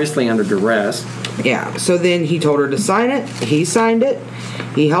obviously under duress. Yeah, so then he told her to sign it. He signed it.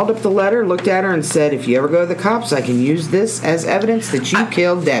 He held up the letter, looked at her, and said, "If you ever go to the cops, I can use this as evidence that you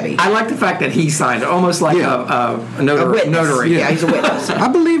killed Debbie." I like the fact that he signed it, almost like a notary. Yeah, he's a witness. I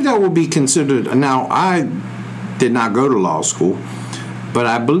believe that will be considered. Now, I did not go to law school, but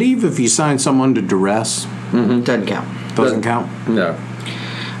I believe if you sign someone under duress, doesn't count. Doesn't count? No.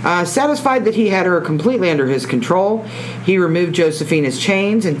 Satisfied that he had her completely under his control, he removed Josephina's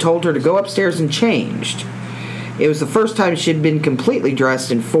chains and told her to go upstairs and changed. It was the first time she'd been completely dressed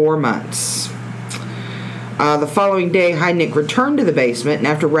in 4 months. The following day, Heidnik returned to the basement, and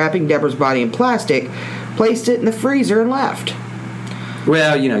after wrapping Deborah's body in plastic, placed it in the freezer and left.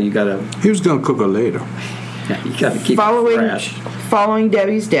 Well, you gotta. He was going to cook her later. You gotta keep it fresh. Following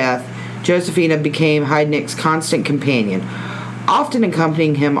Debbie's death, Josephina became Heidnick's constant companion, often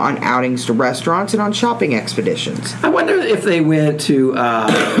accompanying him on outings to restaurants and on shopping expeditions. I wonder if they went to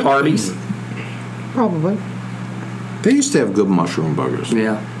Arby's. Probably. They used to have good mushroom burgers.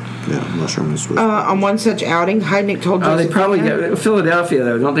 Yeah. Yeah, mushroom and Swiss. On one such outing, Heidnik told Josephina... They probably get Philadelphia,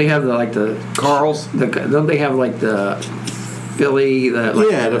 though. Don't they have the Carl's? Don't they have, the Philly...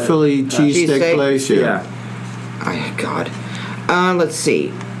 the Philly cheesesteak place. Yeah. God. Let's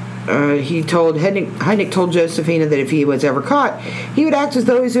see. Heidnik told Josephina that if he was ever caught, he would act as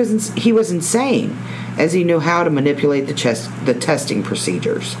though he was insane, as he knew how to manipulate the testing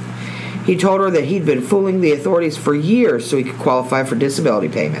procedures. He told her that he'd been fooling the authorities for years so he could qualify for disability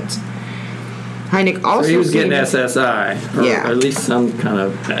payments. Heidnik also... So he was getting SSI, or at least some kind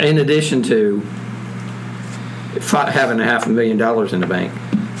of... In addition to having $500,000 in the bank.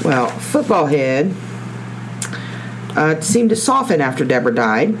 Well, Football Head seemed to soften after Deborah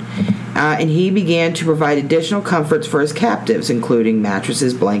died, and he began to provide additional comforts for his captives, including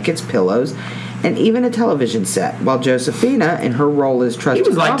mattresses, blankets, pillows, and even a television set, while Josephina, in her role as trusted... He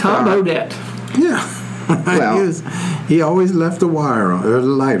was like Tom Bodette. Yeah. Well, he always left the wire on, or the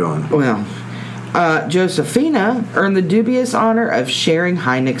light on. Well, Josephina earned the dubious honor of sharing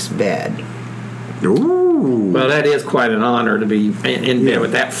Heidnick's bed. Ooh. Well, that is quite an honor to be in bed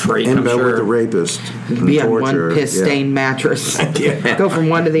with that freak, in I'm bed sure. with the rapist. Be on one piss-stained mattress. Go from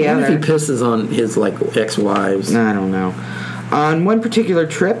one to the other. What if he pisses on his, ex-wives? I don't know. On one particular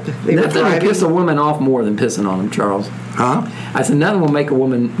trip, they were Nothing will driving... piss a woman off more than pissing on them, Charles. Huh? I said nothing will make a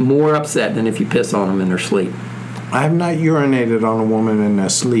woman more upset than if you piss on them in their sleep. I have not urinated on a woman in their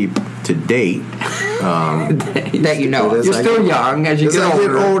sleep to date. That you know. You're still young. As you get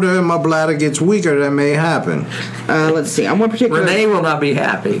older and my bladder gets weaker, that may happen. Let's see. On one particular... Renee will not be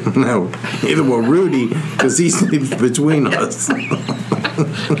happy. No. Neither will Rudy, because he sleeps between us.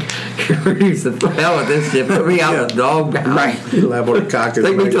 Rudy's the hell with this shit. Put me out of the dog house. Right. Level the cock is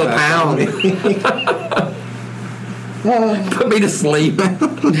Take me to a pound. Put me to sleep.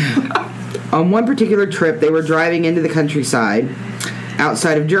 On one particular trip, they were driving into the countryside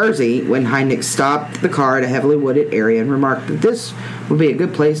outside of Jersey when Heidnik stopped the car at a heavily wooded area and remarked that this would be a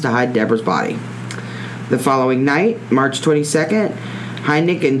good place to hide Deborah's body. The following night, March 22nd,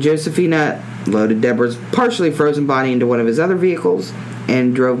 Heidnik and Josephina loaded Deborah's partially frozen body into one of his other vehicles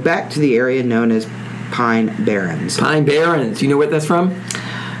and drove back to the area known as Pine Barrens. Pine Barrens. You know what that's from?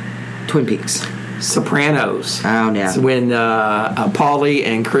 Twin Peaks. Sopranos. Oh, yeah. It's when Paulie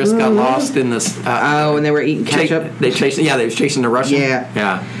and Chris got lost in this. And they were eating ketchup? They was chasing the Russian.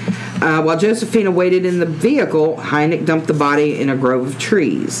 Yeah. While Josephina waited in the vehicle, Heidnik dumped the body in a grove of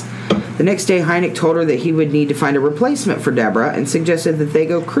trees. The next day, Heidnik told her that he would need to find a replacement for Deborah and suggested that they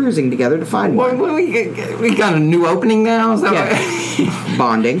go cruising together to find one. Well, we got a new opening now? Is that right?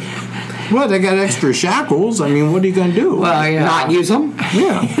 Bonding. Well, they got extra shackles. I mean, what are you going to do? Well, yeah. Not use them?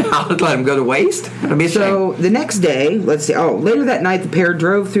 Yeah. I'll let them go to waste. So the next day, later that night, the pair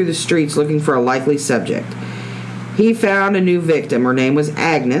drove through the streets looking for a likely subject. He found a new victim. Her name was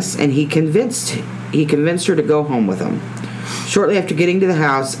Agnes, and he convinced her to go home with him. Shortly after getting to the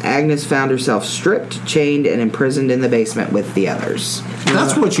house, Agnes found herself stripped, chained, and imprisoned in the basement with the others.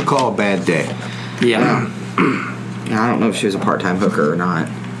 That's what you call a bad day. Yeah. I don't know if she was a part-time hooker or not.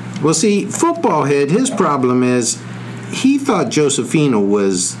 Well, see, Football Head, his problem is he thought Josephina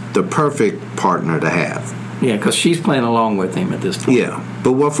was the perfect partner to have. Yeah, because she's playing along with him at this point. Yeah,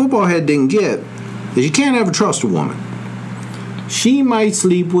 but what Football Head didn't get is you can't ever trust a woman. She might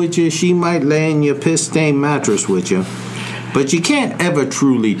sleep with you, she might lay in your piss-stained mattress with you, but you can't ever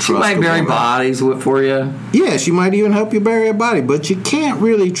truly trust a woman. She might bury bodies for you. Yeah, she might even help you bury a body, but you can't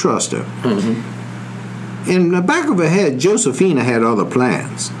really trust her. Mm-hmm. In the back of her head, Josephina had other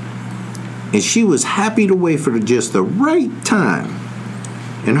plans. And she was happy to wait for just the right time.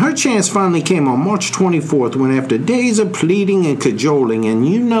 And her chance finally came on March 24th when after days of pleading and cajoling, and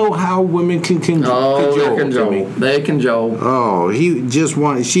you know how women can cajole. They cajole. Oh,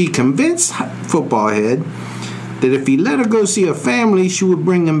 she convinced Football Head that if he let her go see her family, she would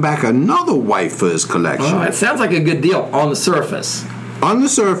bring him back another wife for his collection. Oh, it sounds like a good deal on the surface. On the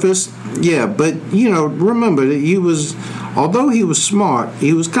surface, yeah, but, remember that although he was smart,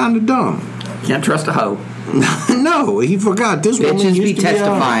 he was kind of dumb. Can't trust a hoe. No, he forgot this woman Bitches used be to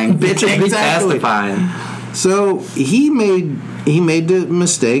testifying. Bitches be testifying. So he made the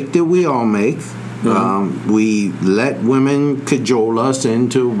mistake that we all make, We let women cajole us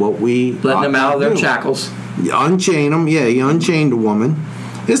into what we letting them out of their do. shackles. You unchain them. Yeah, you unchained a woman.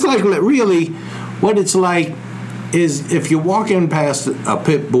 It's like really what it's like is if you're walking past a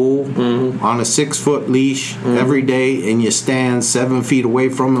pit bull on a 6-foot leash every day and you stand 7 feet away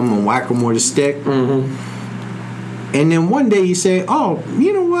from him and whack him with a stick. And then one day you say, oh,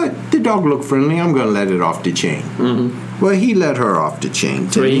 you know what? The dog looked friendly. I'm going to let it off the chain. Well, he let her off the chain.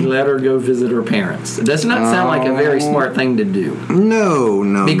 So he let her go visit her parents. It does not sound like a very smart thing to do.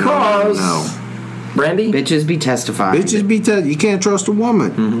 No. Because, Brandy? Bitches be testifying. You can't trust a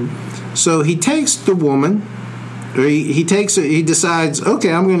woman. So he takes the woman. He decides,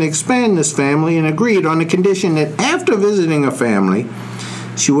 okay, I'm going to expand this family, and agreed on the condition that after visiting a family,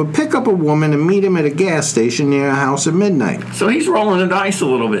 she would pick up a woman and meet him at a gas station near a house at midnight. So he's rolling the dice a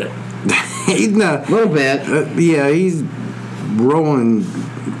little bit. A little bit. Yeah, he's rolling.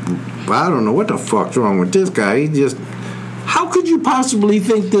 I don't know what the fuck's wrong with this guy. How could you possibly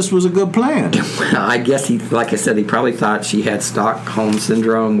think this was a good plan? I guess like I said, he probably thought she had Stockholm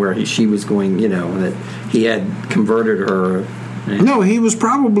syndrome, where she was going, that he had converted her. No, he was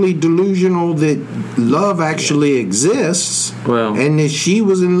probably delusional that love actually exists, and that she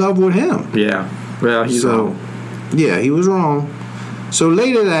was in love with him. Yeah, well, he's wrong. Yeah, he was wrong. So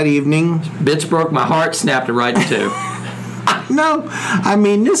later that evening... Bitch broke my heart, snapped it right in two. No, I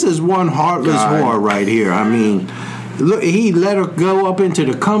mean, this is one heartless whore right here. I mean... Look, he let her go up into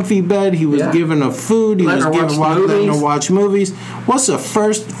the comfy bed. He was giving her food. He was letting her watch movies. What's the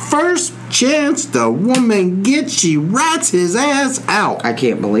first chance the woman gets? She rats his ass out. I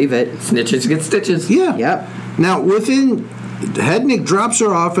can't believe it. Snitches get stitches. Yeah. Yep. Now, Hednick drops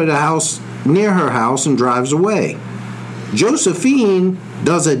her off at a house near her house and drives away. Josephine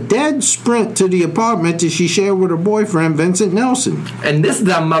does a dead sprint to the apartment that she shared with her boyfriend, Vincent Nelson. And this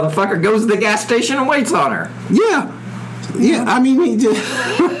dumb motherfucker goes to the gas station and waits on her. Yeah, I mean, he just...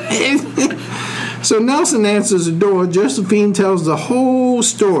 So Nelson answers the door. Josephine tells the whole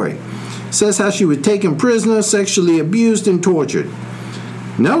story. Says how she was taken prisoner, sexually abused, and tortured.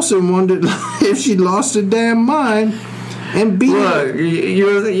 Nelson wondered if she'd lost her damn mind and beat her.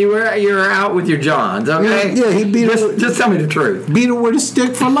 Look, you were out with your Johns, okay? Yeah, he beat her. Just tell me the truth. Beat her with a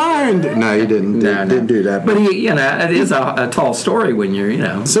stick for lying. No, he didn't. Didn't do that. But it is a tall story when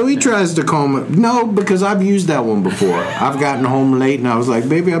you're, So he tries to calm her. No, because I've used that one before. I've gotten home late and I was like,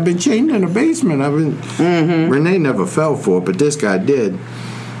 baby, I've been chained in the basement. Renee never fell for it, but this guy did.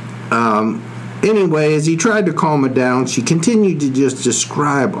 Anyway, as he tried to calm her down, she continued to just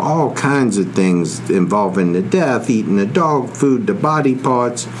describe all kinds of things involving the death, eating the dog food, the body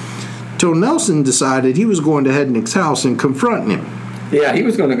parts, till Nelson decided he was going to Hednick's house and confront him. Yeah, he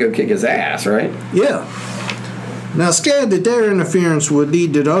was going to go kick his ass, right? Yeah. Now, scared that their interference would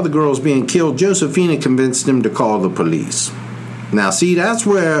lead to the other girls being killed, Josephina convinced him to call the police. Now, see, that's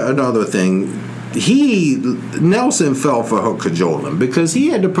where another thing... Nelson fell for her cajoling because he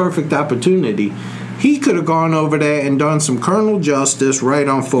had the perfect opportunity. He could have gone over there and done some Colonel Justice right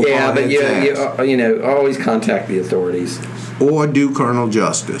on football. Yeah, but you always contact the authorities. Or do Colonel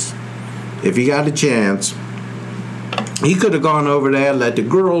Justice. If he got a chance, he could have gone over there, let the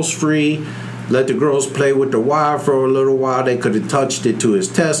girls free, let the girls play with the wire for a little while. They could have touched it to his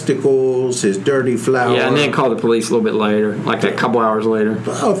testicles, his dirty flower. Yeah, and then call the police a little bit later, like a couple hours later.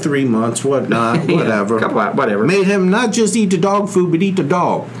 About 3 months, whatnot, whatever. Whatever. Made him not just eat the dog food, but eat the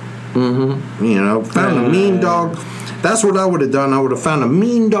dog. Found a mean dog. That's what I would have done. I would have found a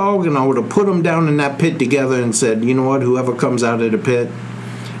mean dog, and I would have put them down in that pit together and said, you know what, whoever comes out of the pit,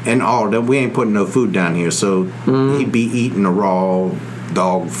 and we ain't putting no food down here, so he'd be eating the raw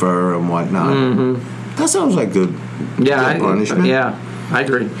dog fur and whatnot. That sounds like good punishment. I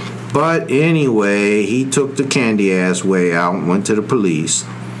agree. But anyway, he took the candy ass way out and went to the police.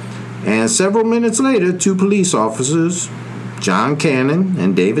 And several minutes later, 2 police officers, John Cannon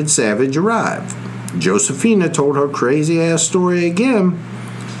and David Savage, arrived. Josephina told her crazy ass story again.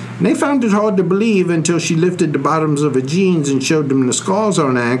 And they found it hard to believe until she lifted the bottoms of her jeans and showed them the scars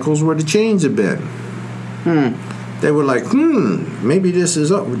on her ankles where the chains had been. They were like, maybe this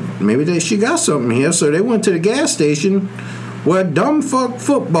is up. Maybe she got something here. So they went to the gas station where dumb fuck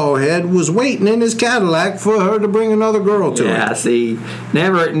football head was waiting in his Cadillac for her to bring another girl to him. Yeah, see,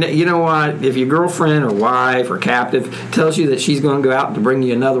 you know what? If your girlfriend or wife or captive tells you that she's going to go out to bring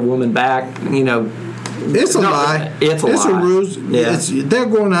you another woman back, it's a lie. It's a lie. It's a ruse. Yeah. They're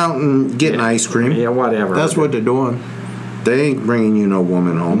going out and getting ice cream. Yeah, whatever. That's what they're doing. They ain't bringing you no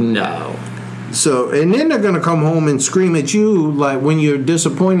woman home. No. So, and then they're going to come home and scream at you like when you're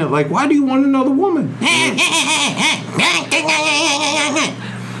disappointed, like, why do you want another woman?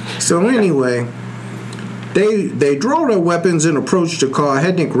 So anyway, They draw their weapons and approach the car.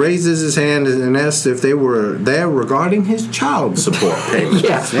 Hednick raises his hand and asks if they were there regarding his child support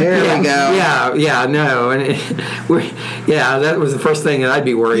payments. There we go. No, and that was the first thing that I'd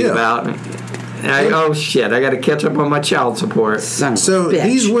be worried about. Oh shit! I got to catch up on my child support. So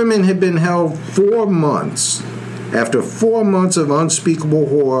these women had been held 4 months. After 4 months of unspeakable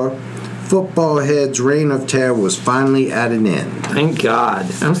horror, Football Head's reign of terror was finally at an end. Thank God.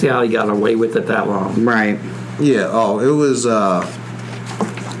 I don't see how he got away with it that long. Right. Yeah. Oh, it was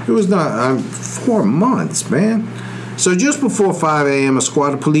not 4 months, man. So just before 5 a.m., a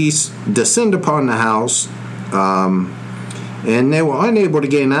squad of police descend upon the house, and they were unable to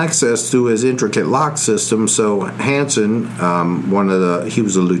gain access to his intricate lock system. So Hanson, he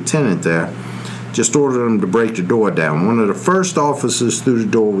was a lieutenant there, just ordered them to break the door down. One of the first officers through the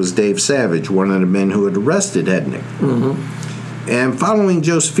door was Dave Savage, one of the men who had arrested Hednick. Mm-hmm. And following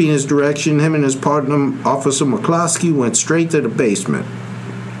Josephina's direction, him and his partner, Officer McCloskey, went straight to the basement.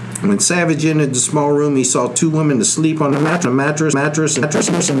 When Savage entered the small room, he saw 2 women asleep on the mattress in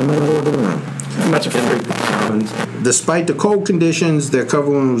the middle of the room. Despite the cold conditions, their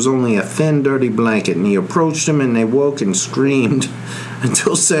covering was only a thin, dirty blanket, and he approached them, and they woke and screamed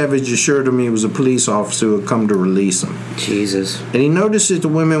until Savage assured him he was a police officer who had come to release them. Jesus. And he noticed that the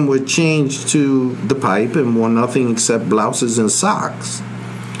women were changed to the pipe and wore nothing except blouses and socks.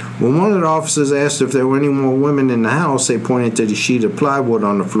 When one of the officers asked if there were any more women in the house, they pointed to the sheet of plywood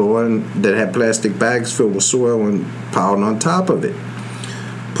on the floor that had plastic bags filled with soil and piled on top of it.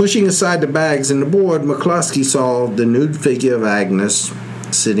 Pushing aside the bags and the board, McCloskey saw the nude figure of Agnes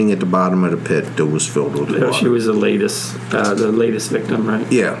sitting at the bottom of the pit that was filled with water. She was the latest victim, right?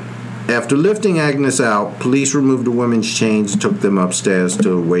 Yeah. After lifting Agnes out, police removed the women's chains and took them upstairs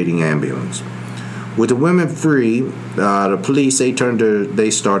to a waiting ambulance. With the women free, the police,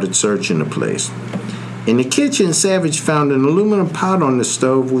 they started searching the place. In the kitchen, Savage found an aluminum pot on the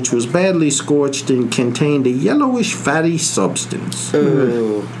stove which was badly scorched and contained a yellowish fatty substance.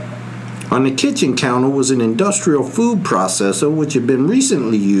 Ooh. On the kitchen counter was an industrial food processor which had been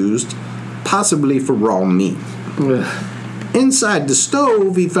recently used, possibly for raw meat. Ugh. Inside the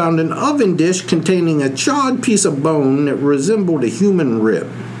stove, he found an oven dish containing a charred piece of bone that resembled a human rib.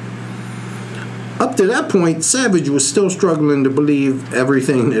 Up to that point, Savage was still struggling to believe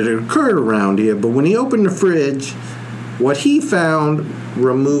everything that had occurred around here, but when he opened the fridge, what he found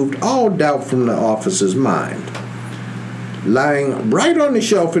removed all doubt from the officer's mind. Lying right on the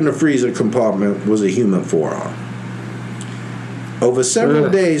shelf in the freezer compartment was a human forearm. Over several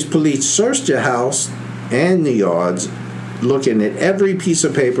days, police searched the house and the yards, looking at every piece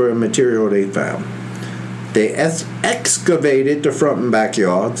of paper and material they found. They excavated the front and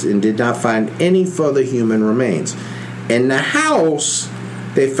backyards and did not find any further human remains. In the house,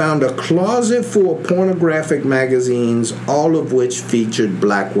 they found a closet full of pornographic magazines, all of which featured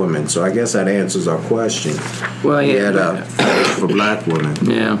black women. So I guess that answers our question. Well, yeah. He had a fetish for black women.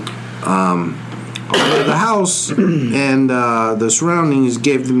 Yeah. Although the house and the surroundings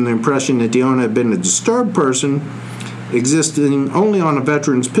gave them the impression that the owner had been a disturbed person, existing only on a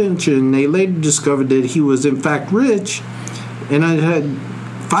veteran's pension, they later discovered that he was in fact rich and had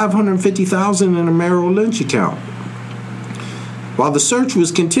 $550,000 in a Merrill Lynch account. While the search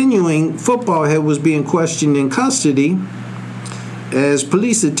was continuing, Football Head was being questioned in custody as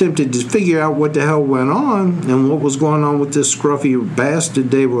police attempted to figure out what the hell went on and what was going on with this scruffy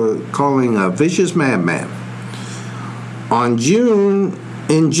bastard they were calling a vicious madman. In June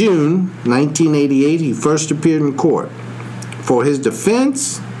 1988, he first appeared in court. For his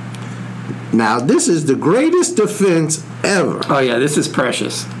defense, now this is the greatest defense ever. Oh yeah, this is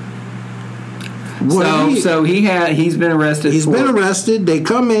precious. Well, he's been arrested. He's been arrested. They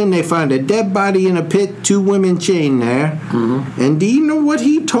come in, they find a dead body in a pit, 2 women chained there. Mm-hmm. And do you know what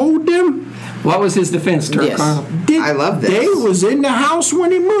he told them? What was his defense, Turk? Yes. I love this. They was in the house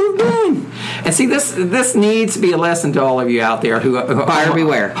when he moved in. And see, this needs to be a lesson to all of you out there who buyer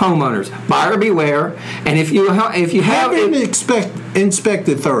beware, homeowners. Buyer beware. And if you have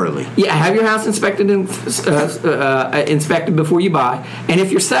inspected thoroughly. Yeah, have your house inspected before you buy. And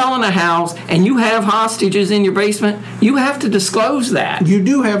if you're selling a house and you have hostages in your basement, you have to disclose that. You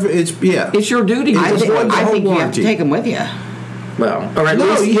do have it's your duty. I think you have to take them with you. Well, all right.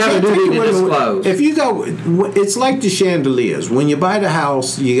 No, you have a duty to disclose. If you go, it's like the chandeliers. When you buy the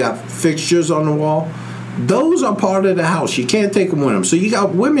house, you got fixtures on the wall. Those are part of the house. You can't take them with them. So you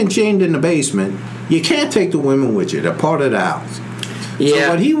got women chained in the basement. You can't take the women with you. They're part of the house. Yeah.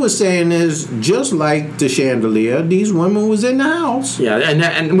 So what he was saying is, just like the chandelier, these women was in the house. Yeah,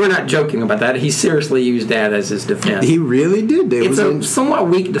 and we're not joking about that. He seriously used that as his defense. He really did. It's a somewhat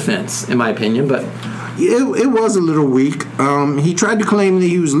weak defense, in my opinion, but... It was a little weak. He tried to claim that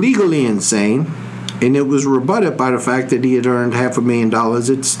he was legally insane, and it was rebutted by the fact that he had earned $500,000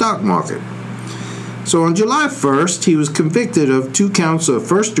 at the stock market. So on July 1st, he was convicted of 2 counts of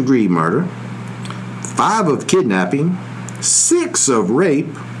first-degree murder, 5 of kidnapping, 6 of rape,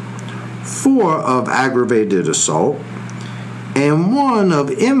 4 of aggravated assault, and 1 of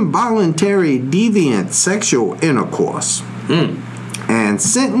involuntary deviant sexual intercourse, and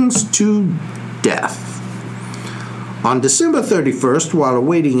sentenced to death. On December 31st, while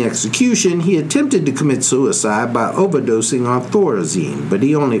awaiting execution, he attempted to commit suicide by overdosing on Thorazine, but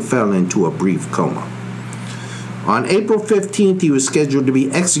he only fell into a brief coma. On April 15th, he was scheduled to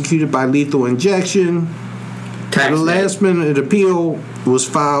be executed by lethal injection. The last-minute appeal was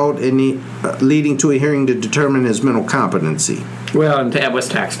filed, leading to a hearing to determine his mental competency. Well, and that was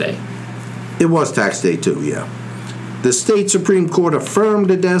tax day. It was tax day, too, yeah. The state Supreme Court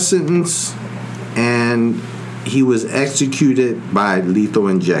affirmed the death sentence, and he was executed by lethal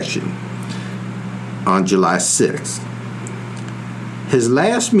injection on July 6th. His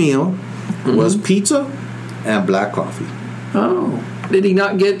last meal was pizza and black coffee. Oh. Did he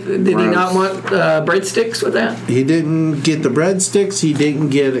not want breadsticks with that? He didn't get the breadsticks. He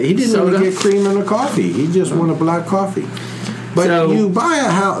didn't even get cream in the coffee. He just wanted black coffee. But you buy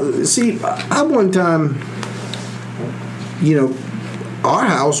a house. See, I one time, our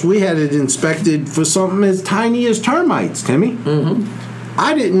house, we had it inspected for something as tiny as termites, Timmy. Mm-hmm.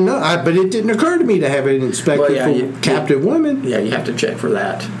 I didn't know, but it didn't occur to me to have it inspected for captive women. Yeah, you have to check for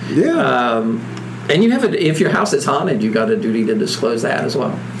that. Yeah. And you have if your house is haunted, you got a duty to disclose that as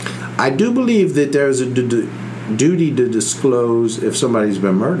well. I do believe that there's a duty to disclose if somebody's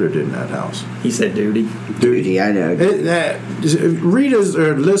been murdered in that house. He said duty. Duty, I know. Readers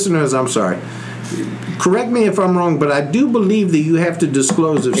or listeners, I'm sorry. Correct me if I'm wrong, but I do believe that you have to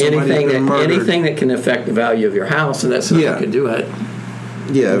disclose if somebody's been murdered. Anything that can affect the value of your house, and that's something you can do it.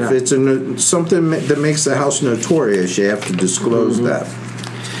 Yeah, if it's something that makes the house notorious, you have to disclose that.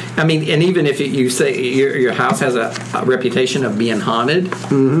 I mean, and even if you say your house has a reputation of being haunted,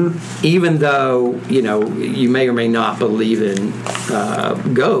 even though you may or may not believe in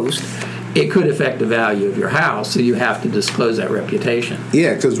ghosts, it could affect the value of your house, so you have to disclose that reputation.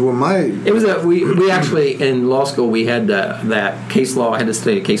 Yeah, because we actually in law school we had that case law. I had to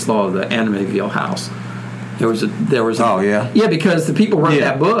study a case law of the Amityville house. There was because the people wrote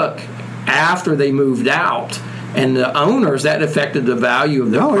that book after they moved out. And the owners, that affected the value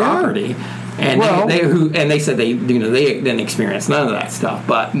of their property, and they said they didn't experience none of that stuff.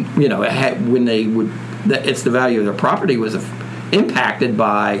 But it's the value of their property was impacted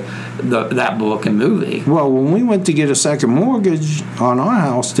by that book and movie. Well, when we went to get a second mortgage on our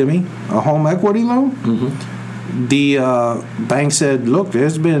house, Timmy, a home equity loan, the bank said, "Look,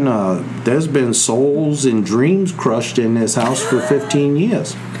 there's been souls and dreams crushed in this house for 15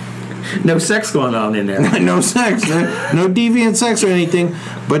 years." No sex going on in there. No sex. No deviant sex or anything.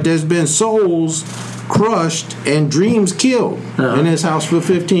 But there's been souls crushed and dreams killed in his house for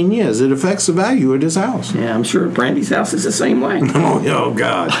 15 years. It affects the value of this house. Yeah, I'm sure Brandy's house is the same way. Oh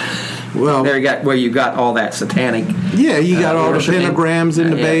God. Well, you got all that satanic. Yeah, you got all the pentagrams in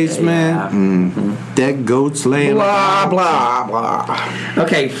the basement. Dead goats laying. Blah blah blah.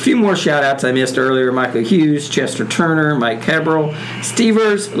 Okay, a few more shout outs I missed earlier. Michael Hughes, Chester Turner, Mike Cabral,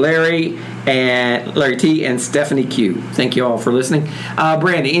 Stevers, Larry T, and Stephanie Q. Thank you all for listening.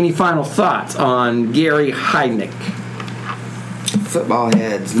 Brandy, any final thoughts on Gary Heidnik? Football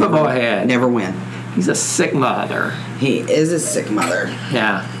heads. Football head. Never win. He's a sick mother. He is a sick mother.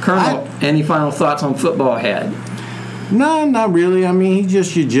 Yeah. Colonel, any final thoughts on football head? No, not really. I mean, he's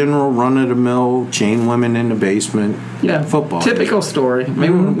just your general run-of-the-mill chain women in the basement. Yeah, football. Typical story.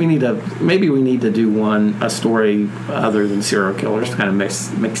 Maybe we need to do a story other than serial killers to kind of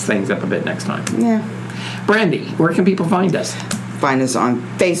mix things up a bit next time. Yeah. Brandy, where can people find us? Find us on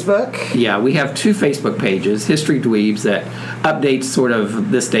Facebook. Yeah, we have 2 Facebook pages, History Dweebs, that updates sort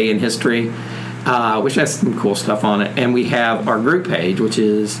of this day in history, which has some cool stuff on it. And we have our group page, which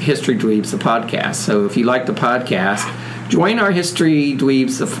is History Dweebs, the podcast. So if you like the podcast, join our History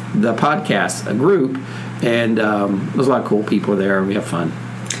Dweebs, the podcast group. And there's a lot of cool people there, and we have fun.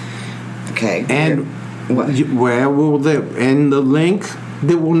 Okay. And where will the link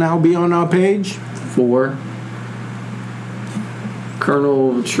that will now be on our page? For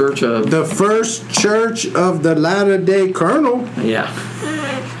Colonel Church of... The First Church of the Latter-day Colonel. Yeah.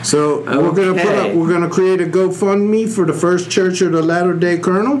 So we're gonna create a GoFundMe for the First Church of the Latter-day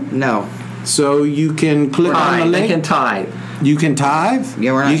Colonel. No. So you can click on the link. They can tithe. You can tithe.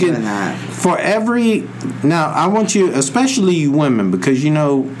 Yeah, we're not doing that. For every now, I want you, especially you women, because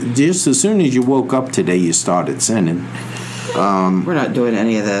just as soon as you woke up today, you started sinning. We're not doing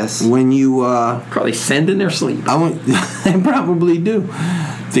any of this. When you Probably send in their sleep. they probably do,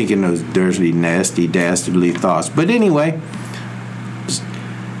 thinking those dirty, nasty, dastardly thoughts. But anyway,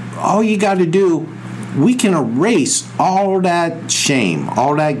 all you got to do. We can erase all that shame,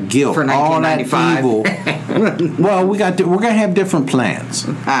 all that guilt, For all that 1995. evil. Well, we're gonna have different plans.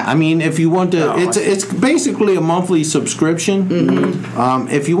 I mean, if you want to, it's basically a monthly subscription. Mm-hmm.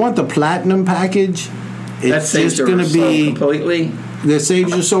 If you want the platinum package, it's just going to be completely. That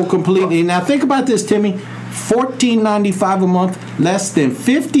saves your soul completely. Now think about this, Timmy. $14.95 a month, less than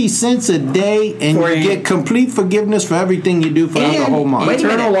 50 cents a day, and you get complete forgiveness for everything you do for the whole month.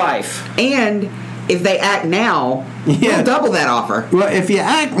 Eternal life. And if they act now, we'll double that offer. Well, if you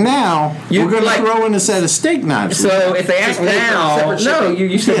act now, we're going to throw in a set of steak knives. So if they act now,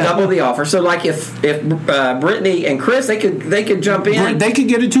 you said double the offer. So like if Brittany and Chris, they could jump in. They could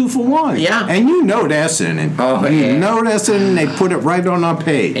get a 2-for-1. Yeah, and they're sinning. Oh, you know they're sinning. They put it right on our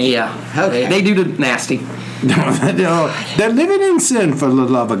page. Yeah, okay. They do the nasty. They're living in sin, for the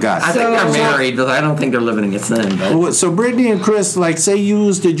love of God. I think they're married, but I don't think they're living in sin. But. So Brittany and Chris, like, say you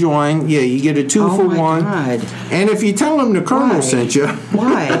was to join, you get a 2-for-1. Oh my God. And if you tell them the Colonel sent you,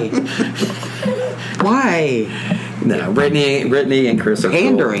 why? No, Brittany and Chris are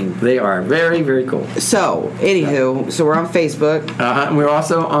pandering. Cool. They are very, very cool. So, anywho, so we're on Facebook. We're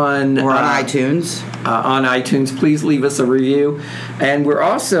also on. We're on iTunes. On iTunes, please leave us a review, and we're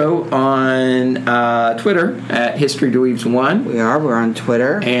also on Twitter at HistoryDweebs1. We're on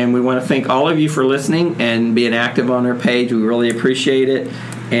Twitter, and we want to thank all of you for listening and being active on our page. We really appreciate it.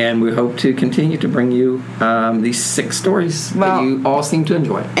 And we hope to continue to bring you these 6 stories that you all seem to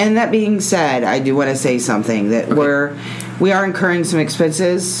enjoy. And that being said, I do want to say something that we are incurring some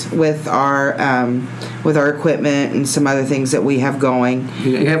expenses with our equipment and some other things that we have going.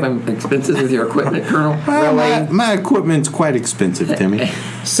 You have expenses with your equipment, Colonel? Really? My equipment's quite expensive, Timmy.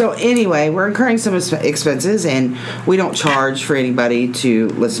 So anyway, we're incurring some expenses, and we don't charge for anybody to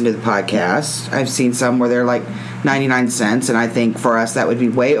listen to the podcast. I've seen some where they're like 99 cents, and I think for us that would be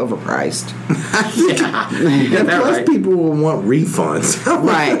way overpriced. Plus people will want refunds.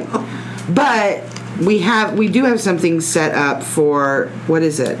 Right. But we do have something set up for, what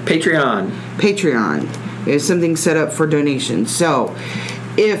is it? Patreon. We have something set up for donations. So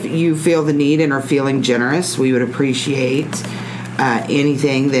if you feel the need and are feeling generous, we would appreciate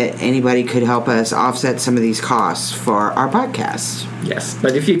anything that anybody could help us offset some of these costs for our podcast. Yes,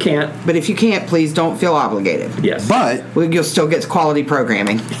 but if you can't, please don't feel obligated. Yes, but you'll still get quality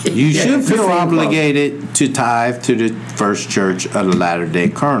programming. You should feel obligated to tithe to the First Church of the Latter-day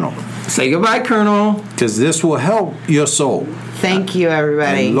Colonel. Say goodbye, Colonel, because this will help your soul. Thank you,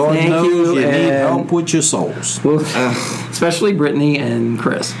 everybody. And Lord knows you need and help with your souls. Well, especially Brittany and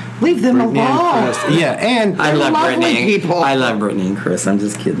Chris. Leave them Brittany alone. And Chris. Yeah, and I love lovely Brittany. people. I love Brittany and Chris. I'm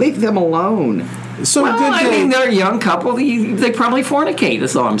just kidding. Leave them alone. So well, good I mean, they're a young couple. They probably fornicate.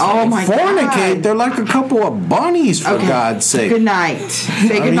 That's all I'm saying. Oh my fornicate? God. They're like a couple of bunnies, for God's sake. Good night.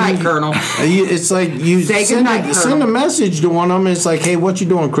 Say good night, Colonel. It's like you send a message to one of them. It's like, hey, what you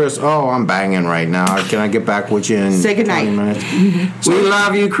doing, Chris? Oh, I'm banging right now. Can I get back with you in Say good 20 night. minutes? We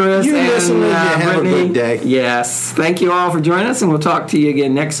love you, Chris. You listen and have a good day. Yes. Thank you all for joining us, and we'll talk to you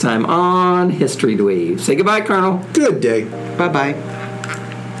again next time on History Dweeb. Say goodbye, Colonel. Good day. Bye-bye.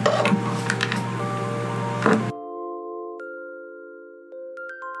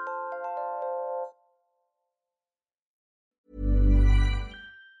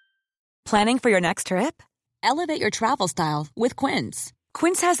 Planning for your next trip? Elevate your travel style with Quince.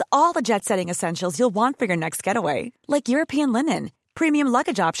 Quince has all the jet-setting essentials you'll want for your next getaway, like European linen, premium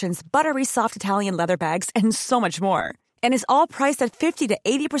luggage options, buttery soft Italian leather bags, and so much more. And is all priced at 50 to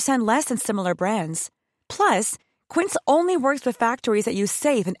 80% less than similar brands. Plus, Quince only works with factories that use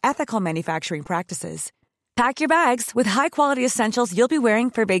safe and ethical manufacturing practices. Pack your bags with high-quality essentials you'll be wearing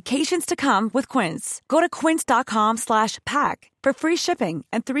for vacations to come with Quince. Go to quince.com/pack for free shipping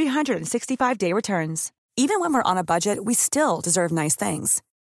and 365-day returns. Even when we're on a budget, we still deserve nice things.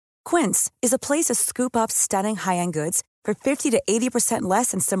 Quince is a place to scoop up stunning high-end goods for 50 to 80%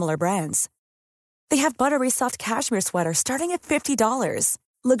 less than similar brands. They have buttery soft cashmere sweaters starting at $50,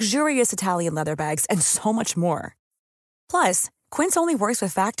 luxurious Italian leather bags, and so much more. Plus, Quince only works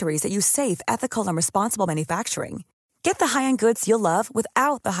with factories that use safe, ethical, and responsible manufacturing. Get the high-end goods you'll love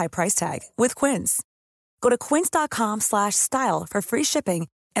without the high price tag with Quince. Go to quince.com/style for free shipping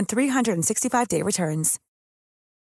and 365-day returns.